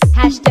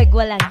 Hashtag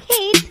walang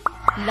hate,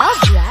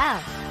 love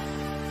laugh.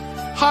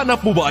 Hanap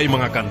mo ba ay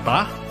mga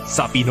kanta?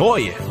 Sa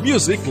Pinoy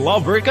Music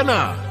Lover ka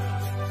na.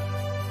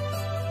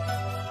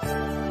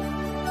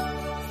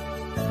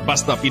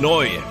 Basta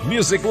Pinoy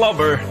Music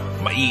Lover,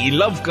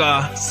 mai-love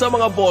ka sa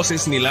mga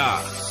boses nila.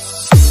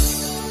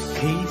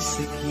 Kay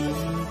sakit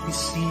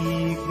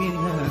isipin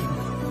na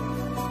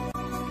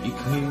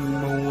ika'y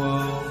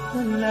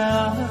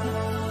mawawala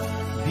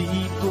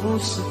dito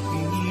sa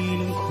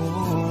piling ko.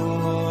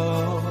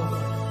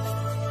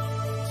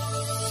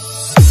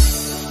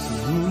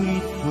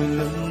 Ngunit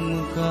walang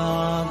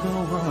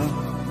magagawa,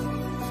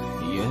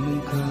 yan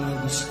ang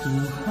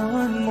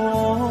kagustuhan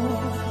mo.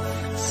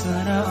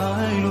 Sana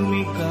ay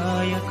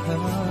lumikaya ka.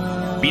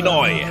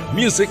 Pinoy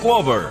Music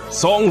Lover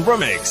Song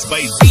Remix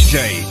by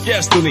DJ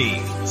Destiny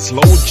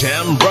Slow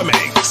Jam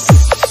Remix.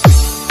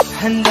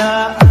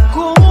 Handa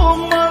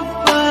akong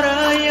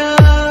magparaya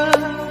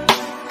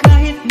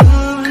kahit na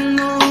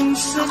anong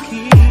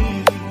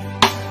sakit,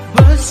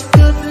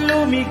 basta't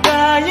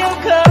lumikaya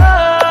ka.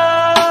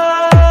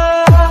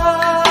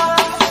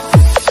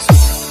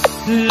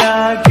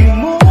 Lagi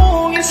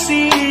mong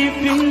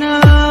isipin na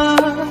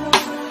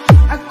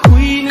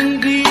ako'y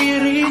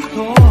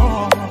nandirito,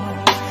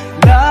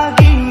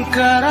 laging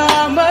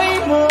karamay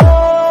mo.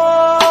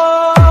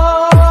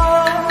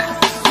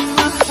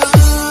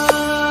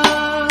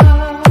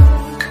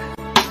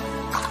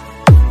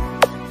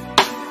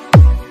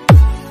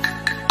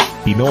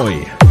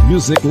 Pinoy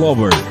Music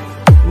Lover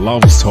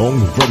Love Song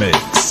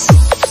Remix.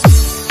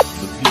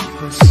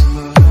 Lumipas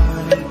man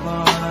ang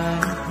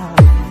panahon,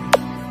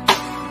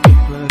 di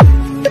pa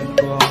rin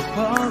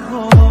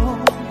nagbabago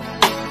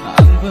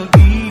ang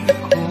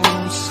pag-ibig ko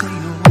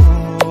sa'yo.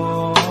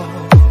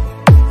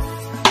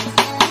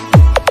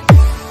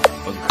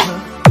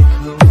 Pagkat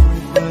ikaw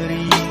pa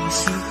rin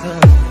sinta,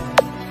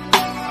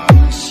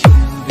 ang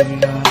siyang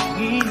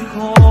dalangin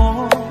ko.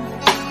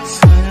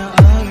 Sana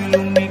ay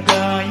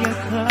lumigaya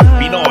ka.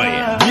 Pinoy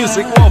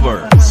Music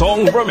Lover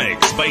Song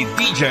Remix by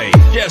DJ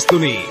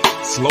Destiny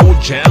Slow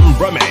Jam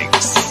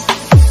Remix.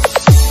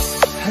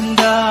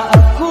 Handa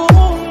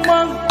akong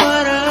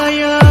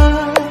magparaya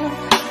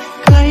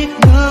kahit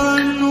na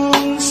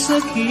anong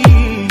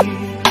sakit,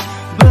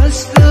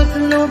 basta't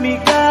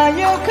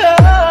lumigaya ka.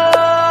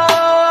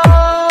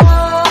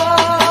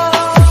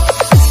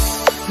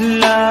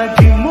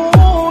 Lagi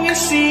mong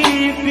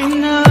isipin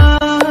na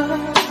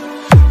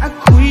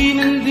ako'y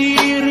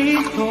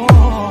nandirito,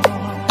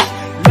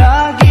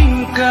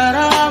 laging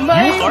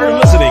karamay You are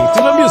listening to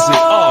the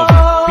music of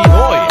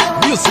Pinoy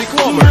Music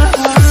Lover.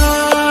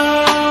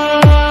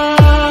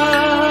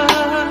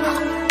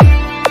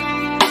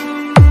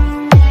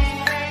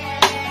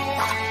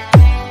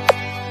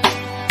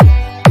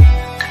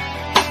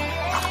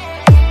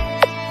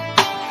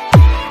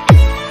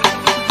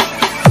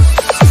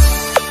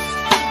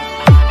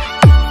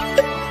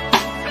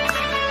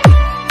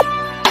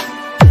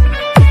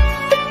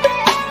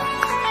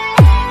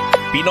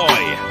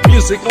 Pinoy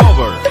Music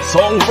Lover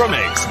Song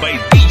Remix by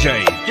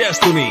DJ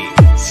Destiny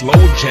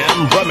Slow Jam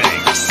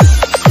Remix.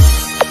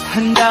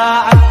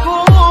 Handa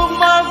akong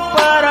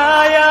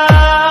magparaya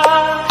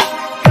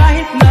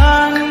kahit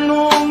na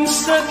anong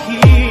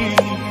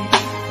sakit,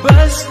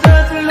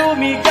 basta't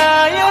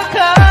lumigaya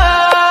ka.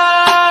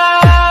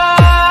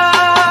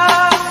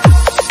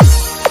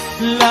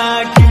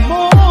 Lagi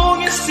mong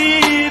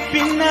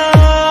isipin na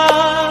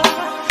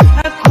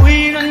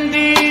ako'y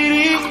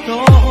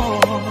nandirito,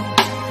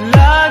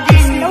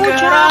 laging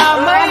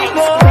karamay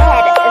mo.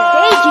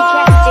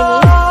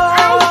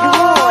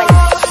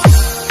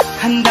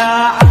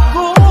 Handa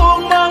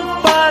akong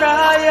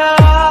magparaya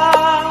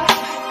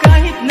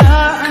kahit na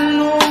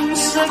anong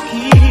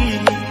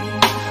sakit,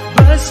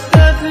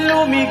 basta't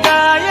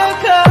lumigaya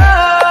ka.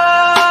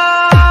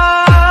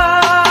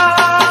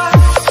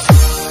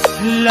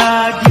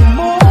 Lagi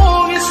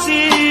mong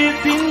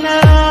isipin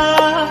na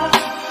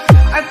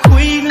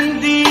ako'y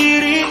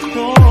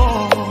nandirito,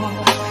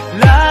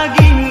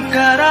 laging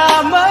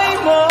karamay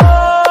mo.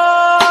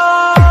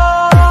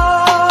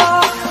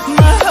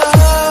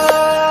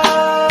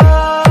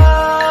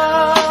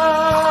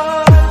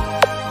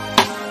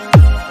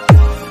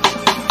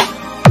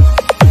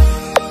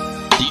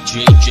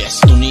 DJ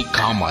Destiny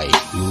Kamay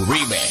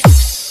Remix.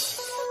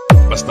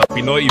 Basta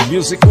Pinoy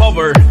Music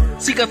Lover,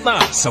 sikat na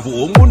sa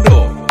buong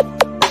mundo.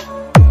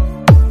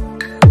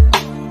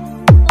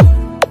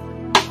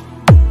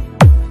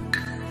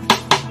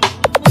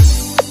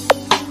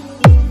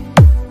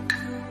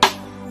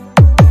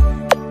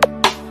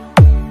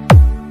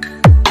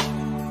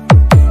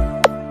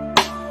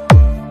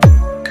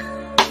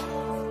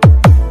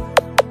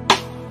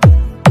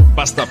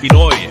 Basta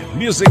Pinoy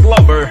Music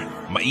Lover,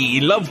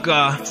 mai-love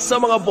ka sa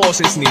mga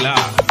boses nila.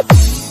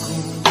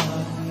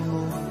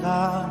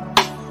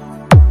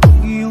 Ang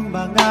iyong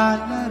mga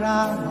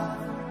larawan,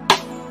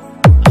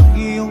 ang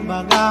iyong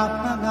mga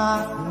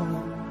pangako,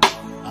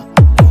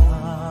 ako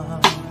lang.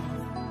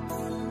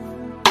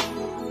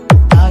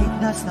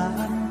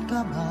 nasaan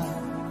ka man,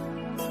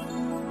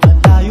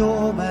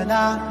 malayo o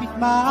malapit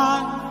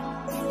man,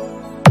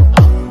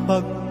 ang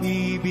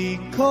pag-ibig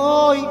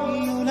ko'y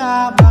iyong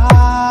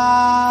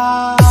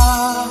naman.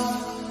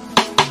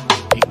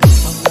 Ikaw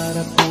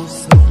pangarap ko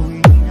sa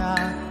tuwina,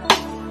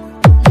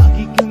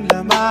 lagi kang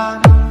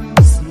laman ng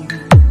isip.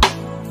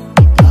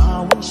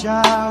 Ikaw ang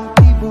siyang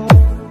tibok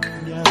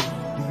niyang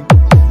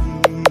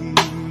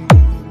dibdib.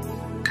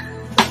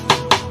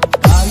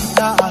 Kahit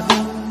na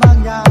anong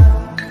mangyari,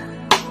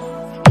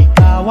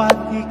 ikaw at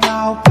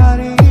ikaw pa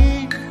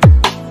rin,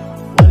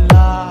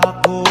 wala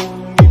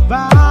akong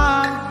iba.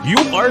 You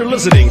are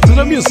listening to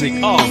the music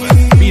of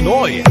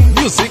Pinoy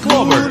Music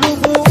Lover.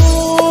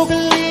 Lulubog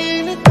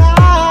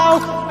linitaw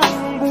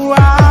ang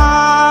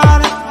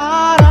buwan at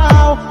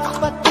araw,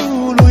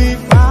 patuloy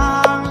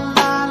pang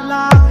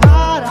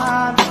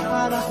lalakaran ang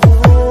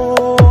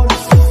panahon.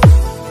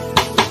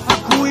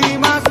 Ako'y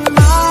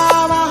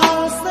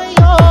magmamahal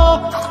sa'yo,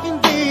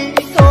 hindi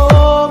ito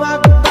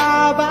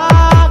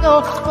magbabago.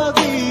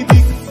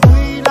 Pag-ibig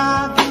ko'y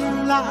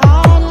laging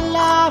laan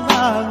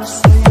lamang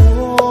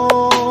sa'yo.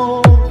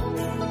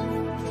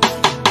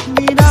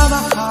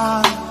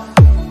 Minamahal,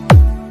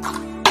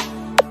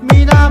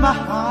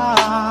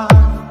 minamahal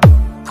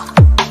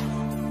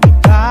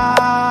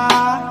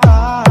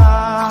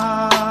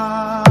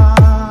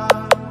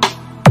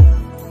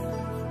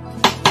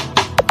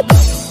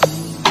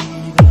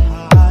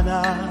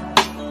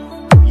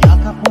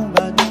yakap mo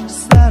ba ng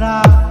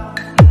sarap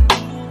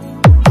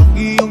ang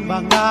iyong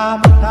mga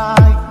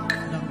matay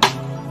ng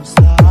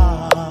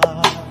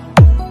usap?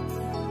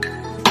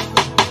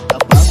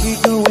 Kapag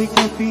ikaw ay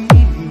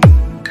kapiling,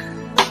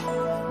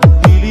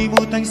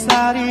 naglilimot ang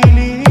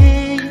sarili,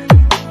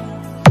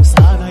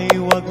 sana'y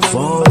huwag nang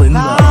Fall in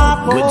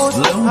love with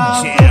Slow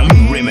Jam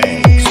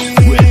Remix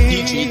with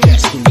DJ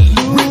Destiny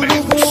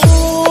Remix.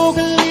 lulubog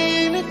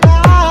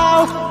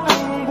linitaw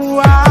ang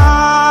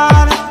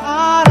buwan at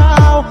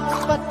araw,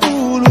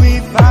 patuloy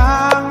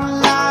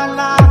pang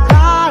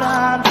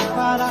lalakaran ang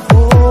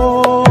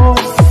panahon.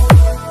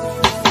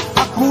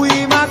 Ako'y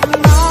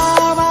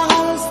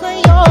magmamahal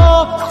sa'yo,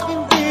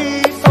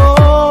 hindi ito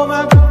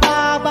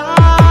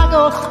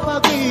magbabago.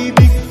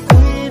 Pag-ibig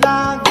ko'y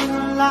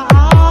laging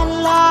laan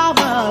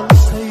lamang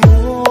sa'yo.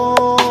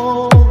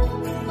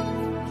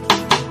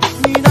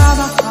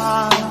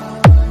 Minamahal,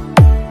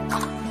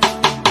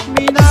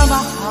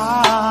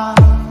 minamahal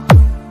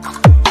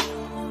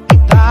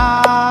kita.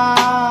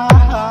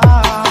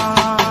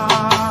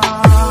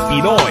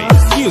 Pinoy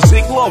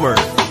Music Lover.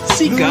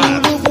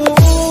 Sikat.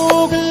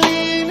 Lulubog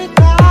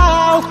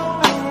linitaw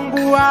ang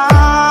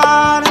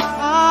buwan at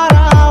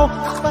araw,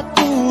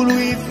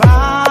 patuloy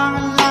pang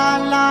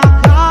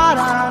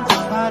lalakaran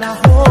ang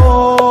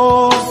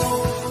panahon.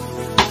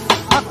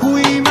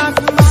 Ako'y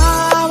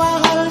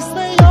magmamahal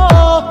sa'yo,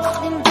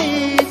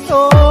 hindi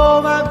ito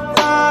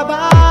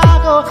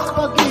magbabago.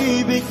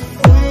 Pag-ibig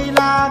ko'y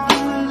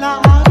laging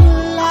laan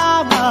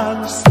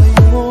lamang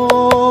sa'yo.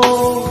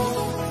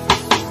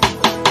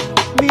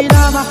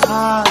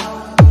 Minamahal,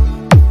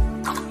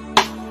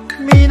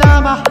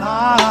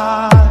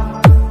 minamahal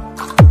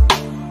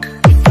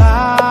kita.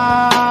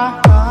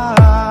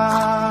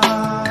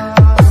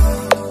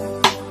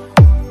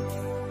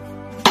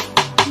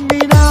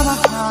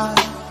 Minamahal,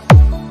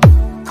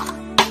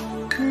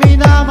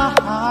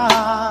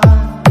 minamahal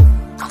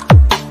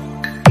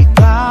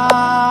kita.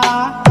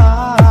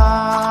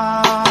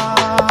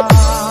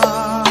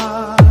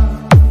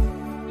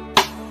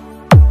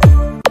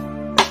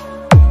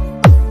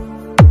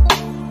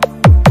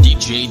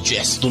 DJ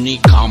Destiny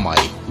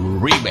Kamay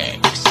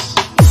Remix.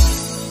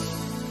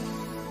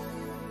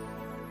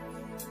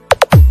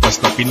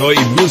 Basta Pinoy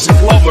Music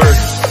Lover.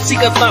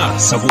 Sikat na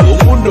sa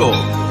buong mundo.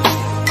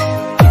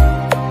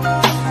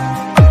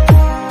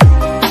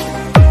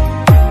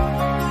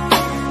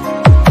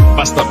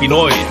 Basta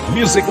Pinoy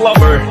Music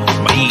Lover.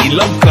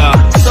 Maiilang ka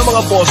sa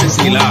mga boses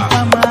nila.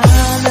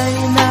 Paman ay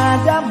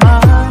nadama,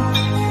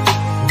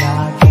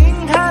 laging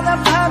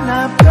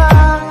hanap-hanap ka,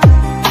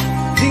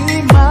 di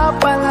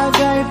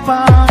mapalagay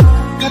pa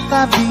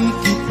katabi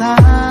kita.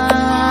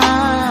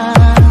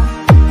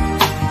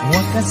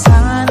 Huwag ka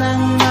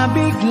sanang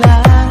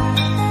mabigla,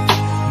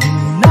 di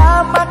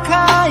na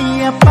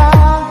makaya pa.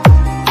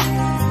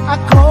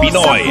 Ako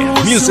Pinoy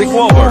sa Music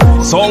puso Lover.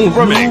 Song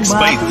Remix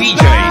by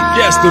DJ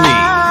Destiny.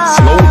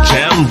 Slow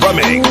Jam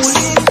Remix.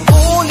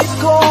 Ulit-ulit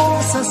kong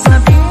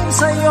sasabihin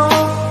sa'yo,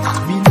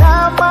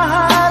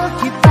 minamahal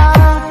kita.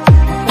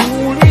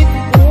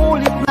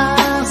 Ulit-ulit na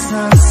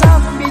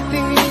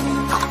sasambitin,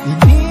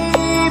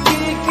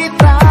 inibig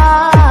kita.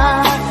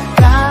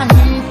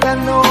 Kahit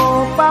ano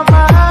pa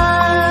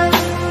man,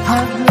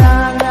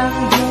 hadlang ang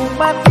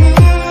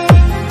dumating,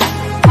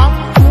 ang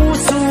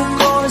puso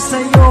ko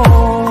sa'yo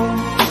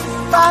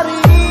pa rin.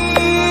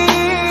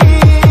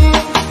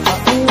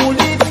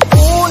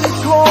 Paulit-ulit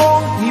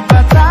kong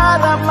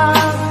ipadarama,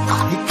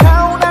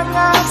 ikaw na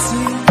nga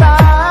sinta,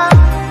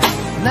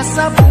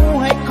 nasa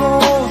buhay ko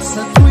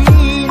sa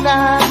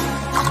tuwina,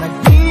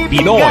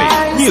 nagbibigay Pinoy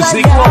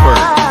Music saya. Lover.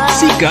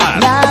 Sikat.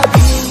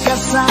 Laging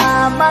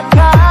kasama kasama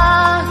ka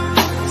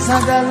sa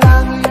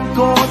dalangin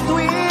ko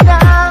tuwing na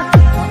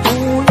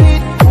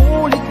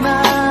paulit-ulit na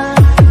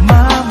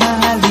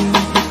mamahalin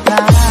kita.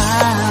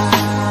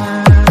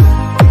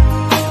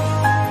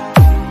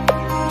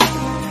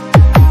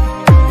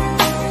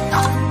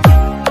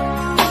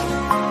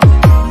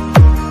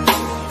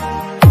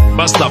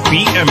 Basta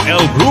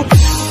PML Group,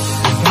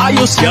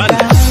 ayos yan.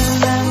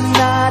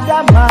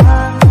 Nadama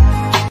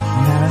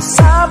na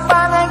sa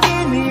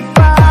panaginip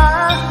pa,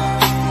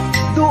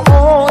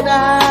 doon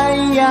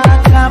ay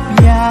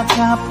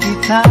yakap-yakap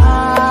kita.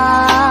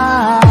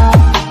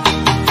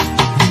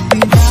 Hindi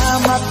na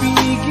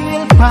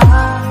mapigil pa,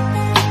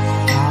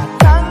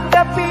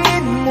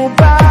 tatanggapin mo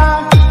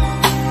ba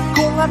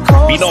kung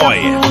ako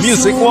Pinoy sa puso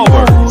Music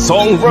Lover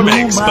Song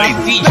Remix by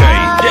DJ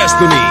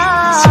Destiny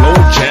Slow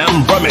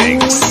Jam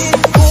Remix.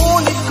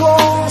 Ulit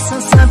kong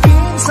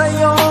sasabihin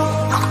sa'yo,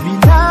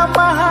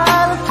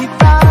 minamahal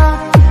kita.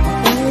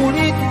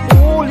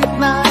 Ulit-ulit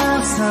na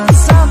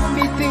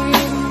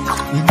sasambitin,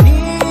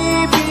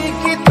 inibig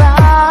kita.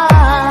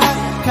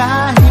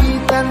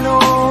 Kahit ano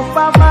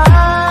pa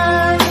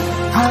man,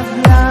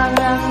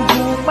 hadlangang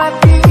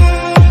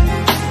dumating,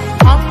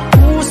 ang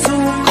puso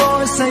ko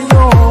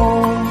sa'yo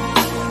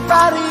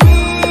pa rin.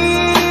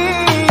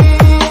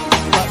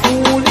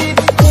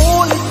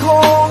 Paulit-ulit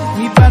kong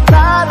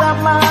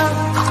ipadaramang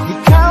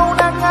ikaw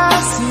na nga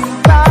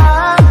sinta,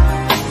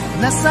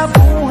 nasa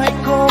buhay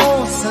ko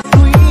sa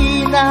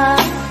tuwina,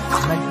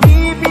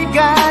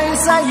 nagbibigay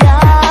saya.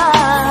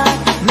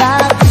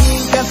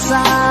 Laging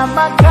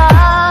kasama ka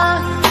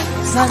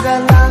sa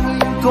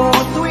dalangin ko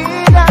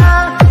tuwina,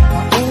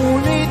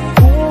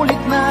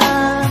 paulit-ulit na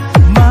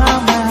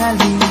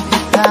mamahalin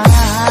kita.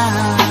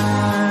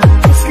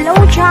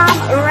 Slow Jam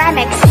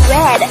Remix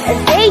with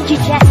DJ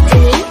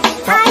Destiny.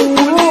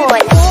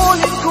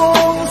 Paulit-ulit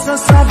kong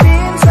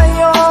sasabihin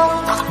sa'yo,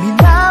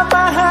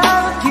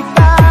 minamahal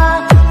kita.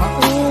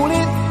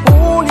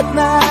 Paulit-ulit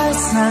na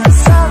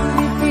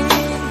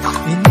sasambitin,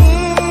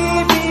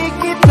 inibig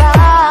kita.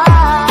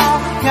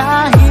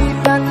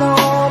 Kahit ano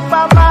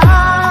pa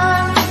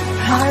man,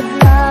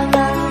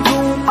 hadlangang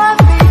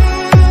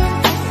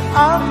dumating,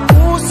 ang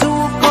puso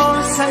ko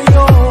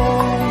sa'yo.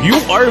 You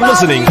are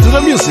listening to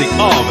the music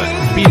of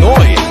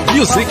Pinoy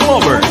Music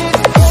Lover.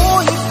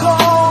 Ulit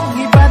kong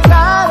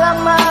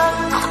ipadaramang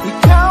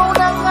ikaw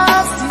na nga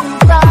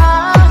sinta,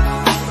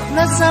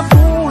 nasa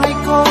buhay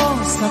ko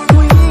sa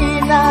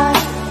tuwina,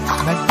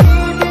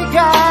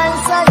 nagbibigay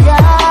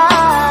saya.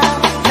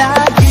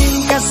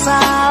 Laging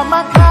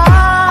kasama ka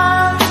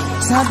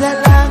sa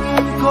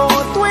dalangin ko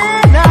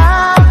tuwina,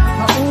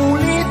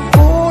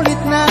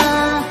 paulit-ulit na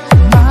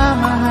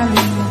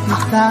mamahalin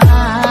kita.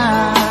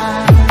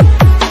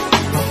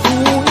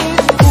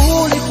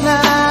 Paulit-ulit na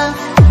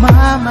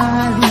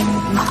mamahalin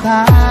kita.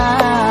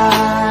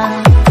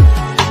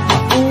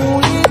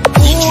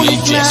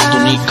 DJ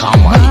Destiny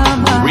Kamay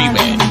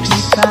Remix.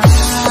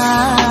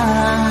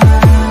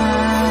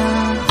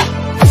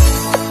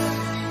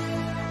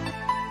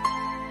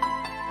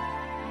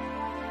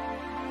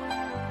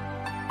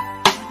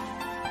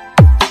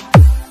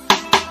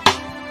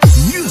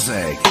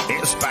 Music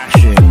is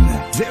passion.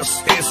 This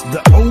is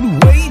the only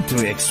way to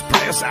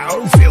express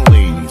our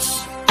feelings.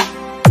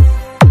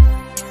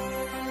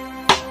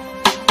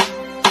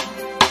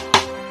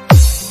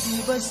 Di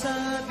ba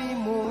sabi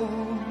mo,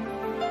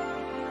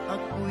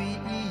 ako'y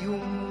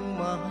iyong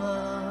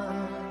mahal?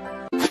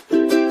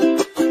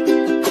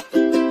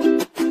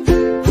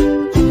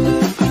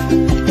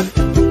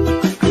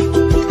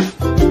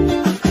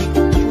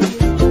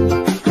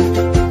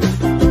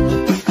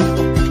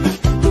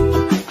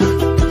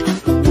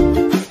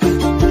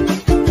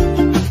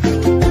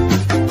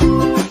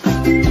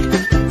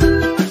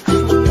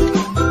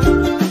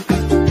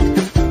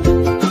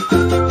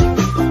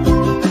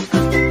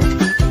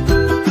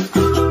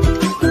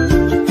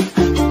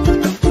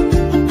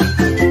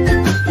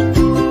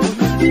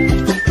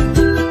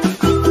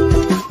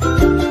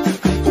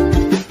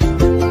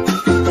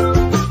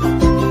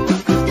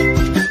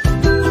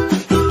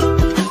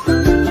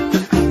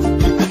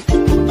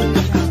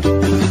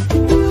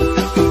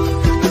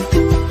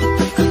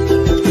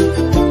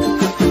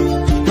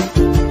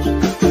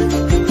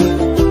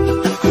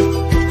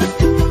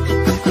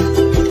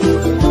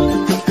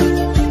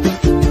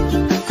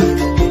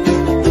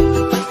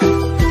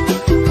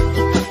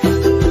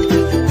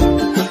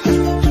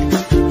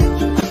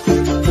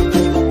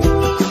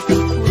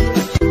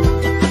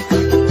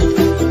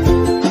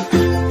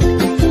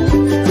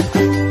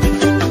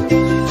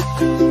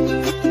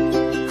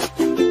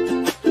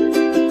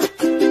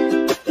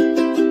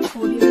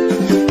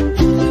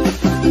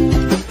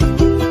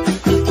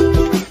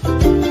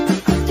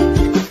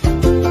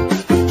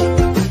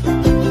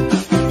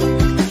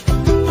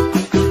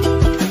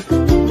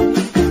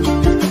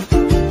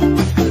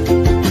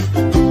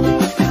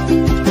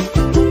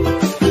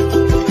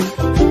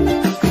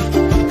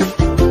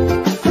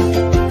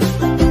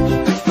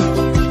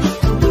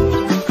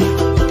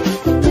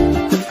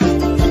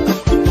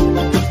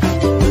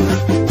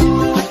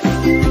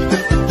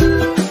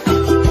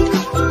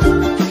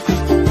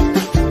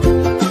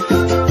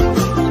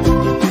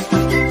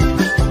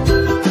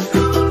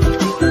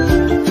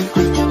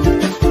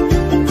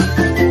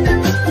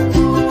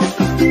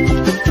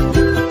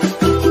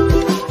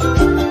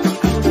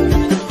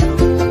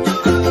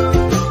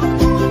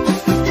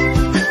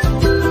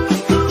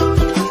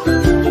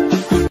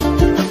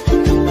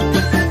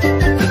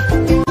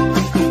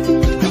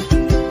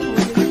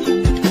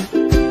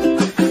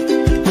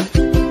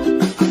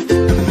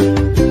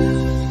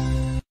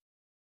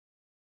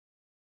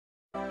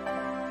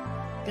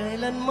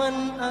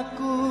 Kailanman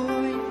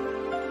ako'y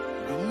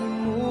di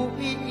mo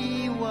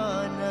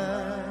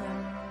iiwanan.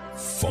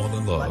 Fall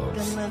in love Ba't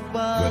ka with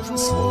nagbago?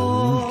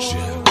 Slow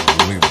Jam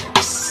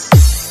Remix.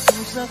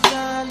 Kung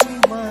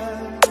sakali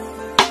man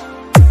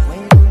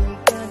mayroon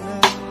ka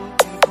ng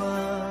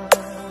iba,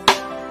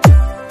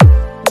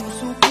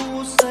 puso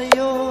ko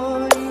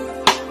sa'yo'y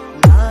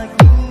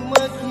laging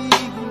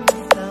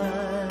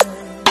maghihintay.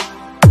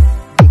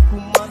 Di ko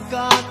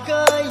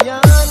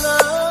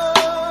makakayanan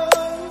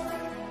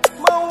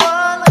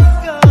mawalay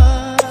ka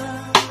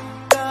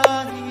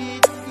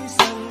kahit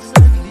isang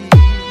saglit.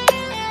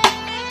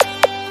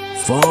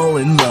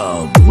 Fall in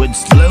love with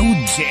Slow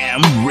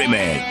Jam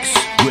Remix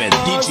with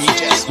DJ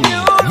Destiny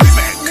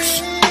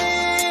Remix.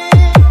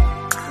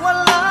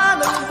 Wala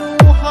nang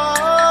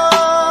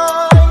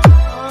buhay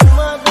ang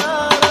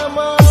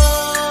madarama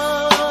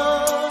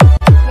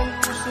ng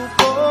puso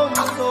kong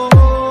ito.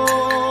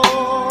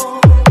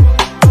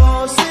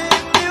 'Cause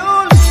if you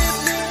leave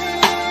me,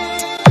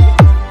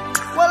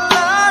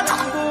 wala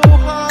nang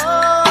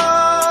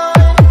buhay,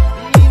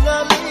 di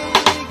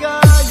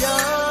naliligaya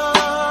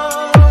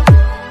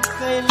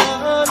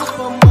kailan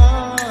pa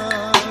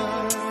man.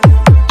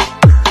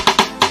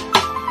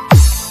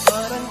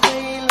 Parang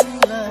kailan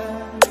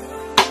lang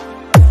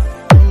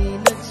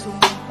ay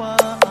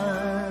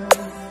nagsumpaan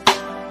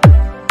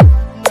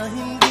na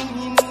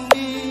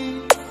hinding-hindi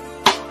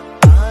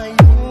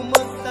tayo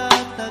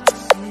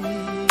magtatagsi.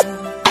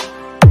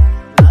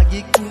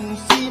 Lagi kong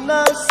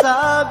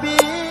sinasabi,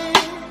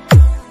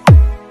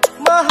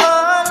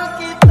 mahal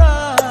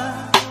kita,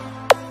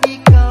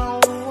 ikaw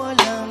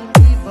walang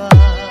iba.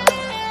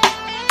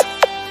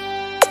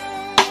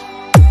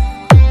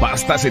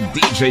 Basta si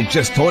DJ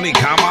Destiny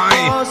Kamay,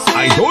 If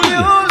idol.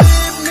 you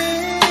leave me,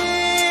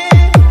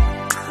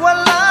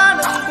 wala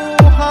nang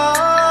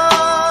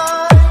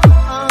buhay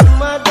ang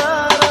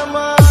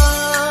madarama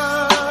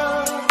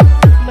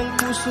ng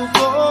puso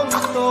kong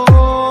ito.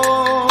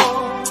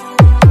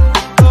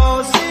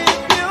 'Cause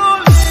if you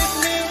leave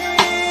me,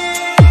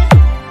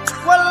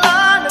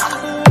 wala nang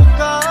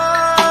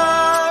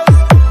bukas,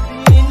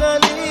 di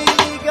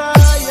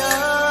naliligaya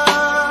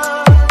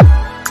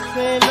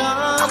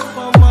kailan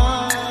pa man.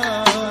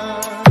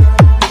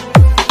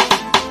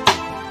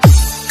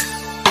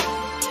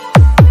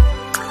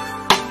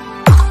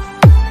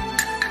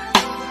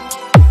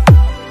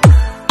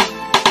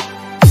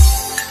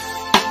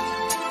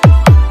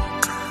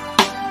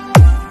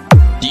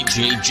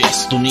 DJ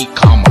Destiny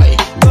Kamay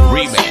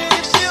Remix.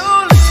 If you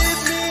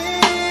leave me,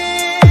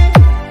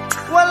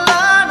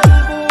 wala nang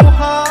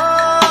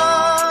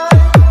buhay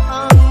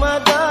ang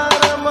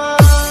madarama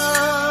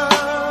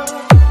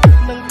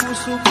ng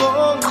puso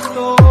kong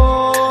ito.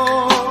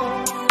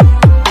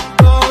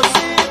 'Cause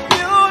if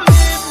you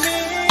leave me,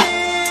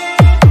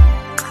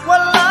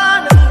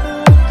 wala nang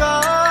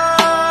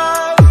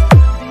bukas,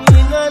 di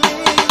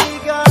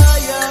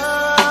naliligaya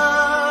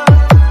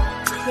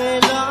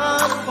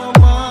kailan pa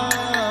man.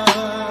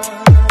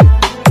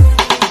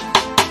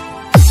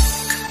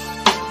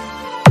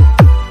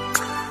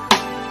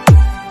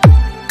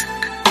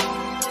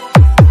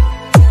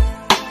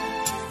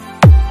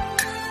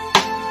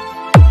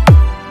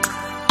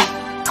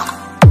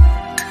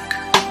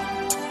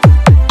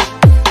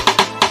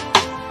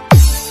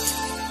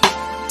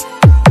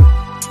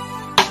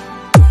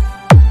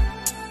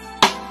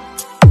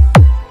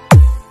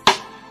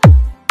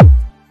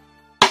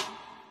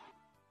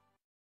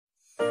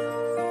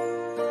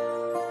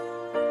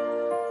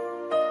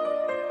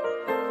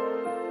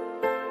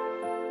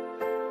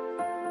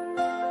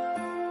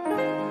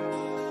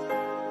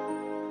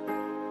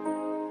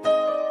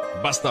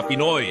 Basta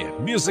Pinoy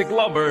music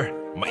lover,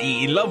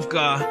 mai-love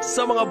ka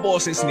sa mga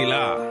boses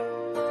nila.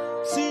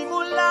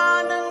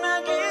 Simula nang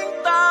naging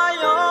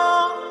tayo,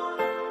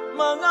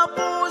 mga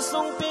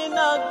pusong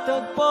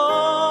pinagtagpo,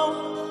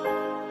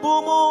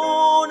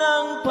 bumuo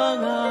ng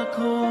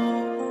pangako,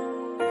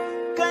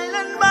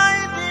 kailan ba'y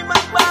di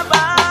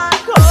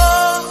magbabago?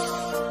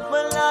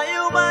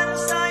 Malayo man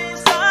sa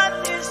isa't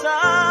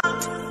isa,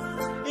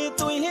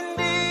 ito'y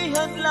hindi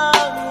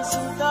hadlang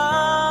sinta.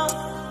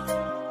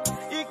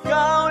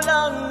 Ikaw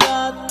lang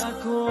at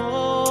ako,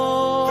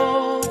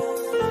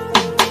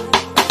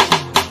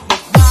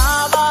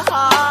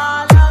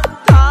 magmamahalan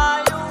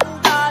tayong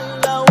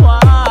dalawa.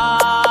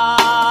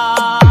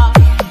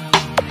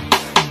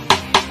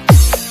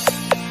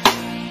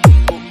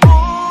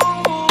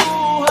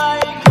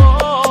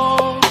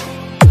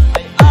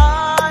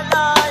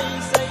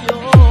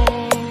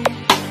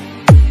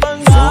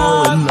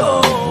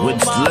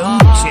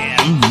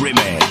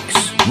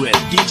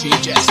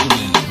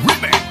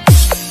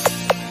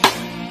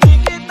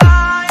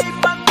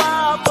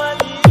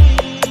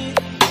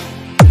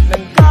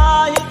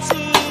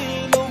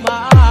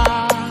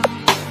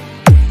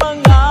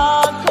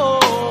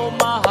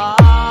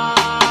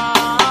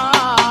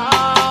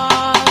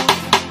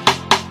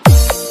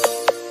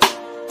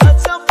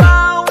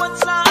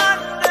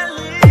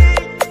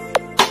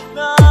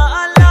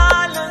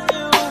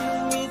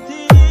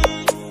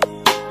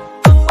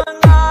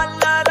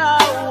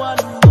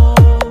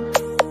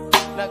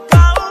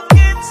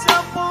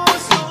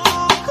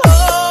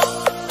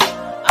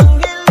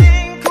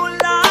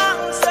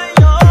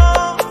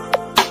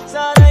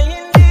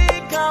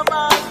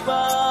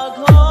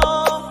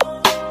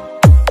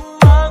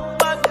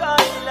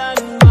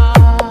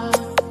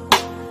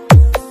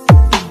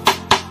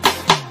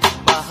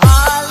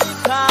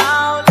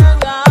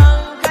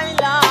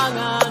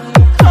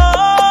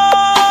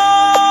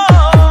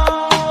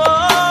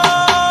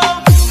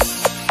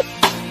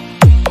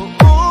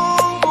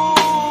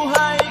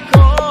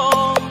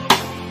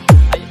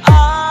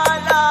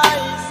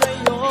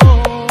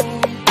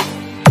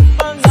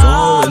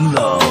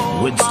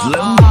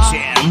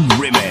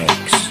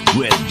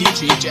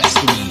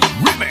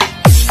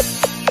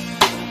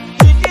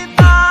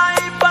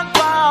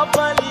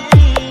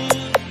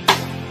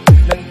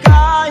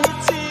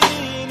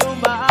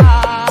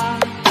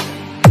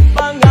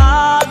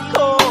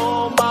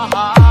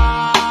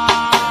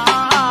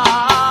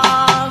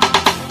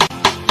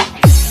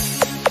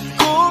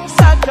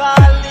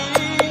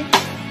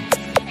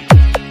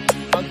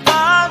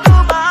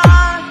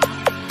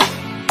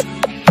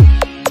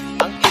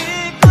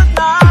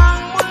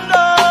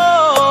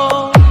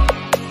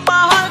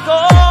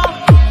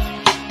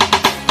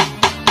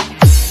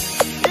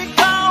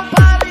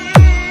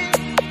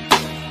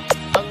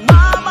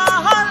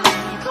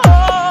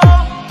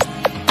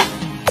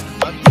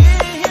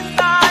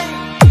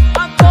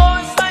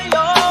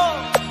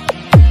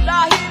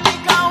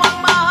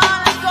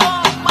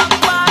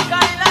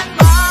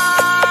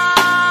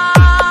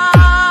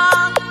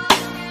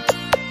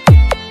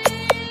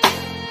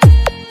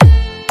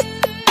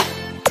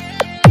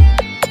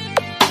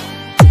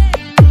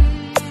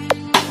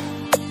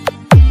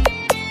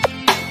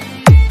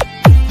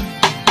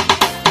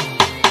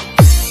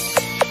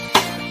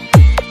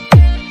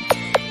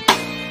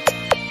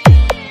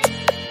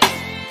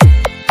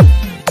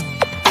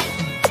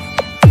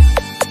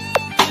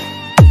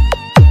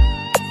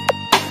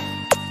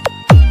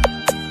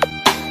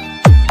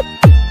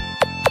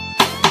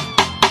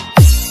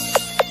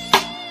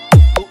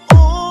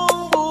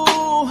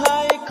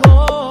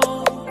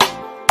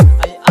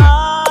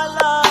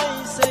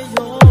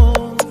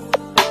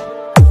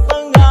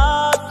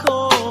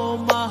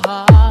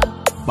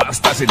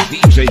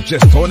 DJ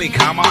Just Tony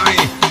Kamay,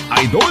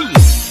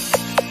 Idol.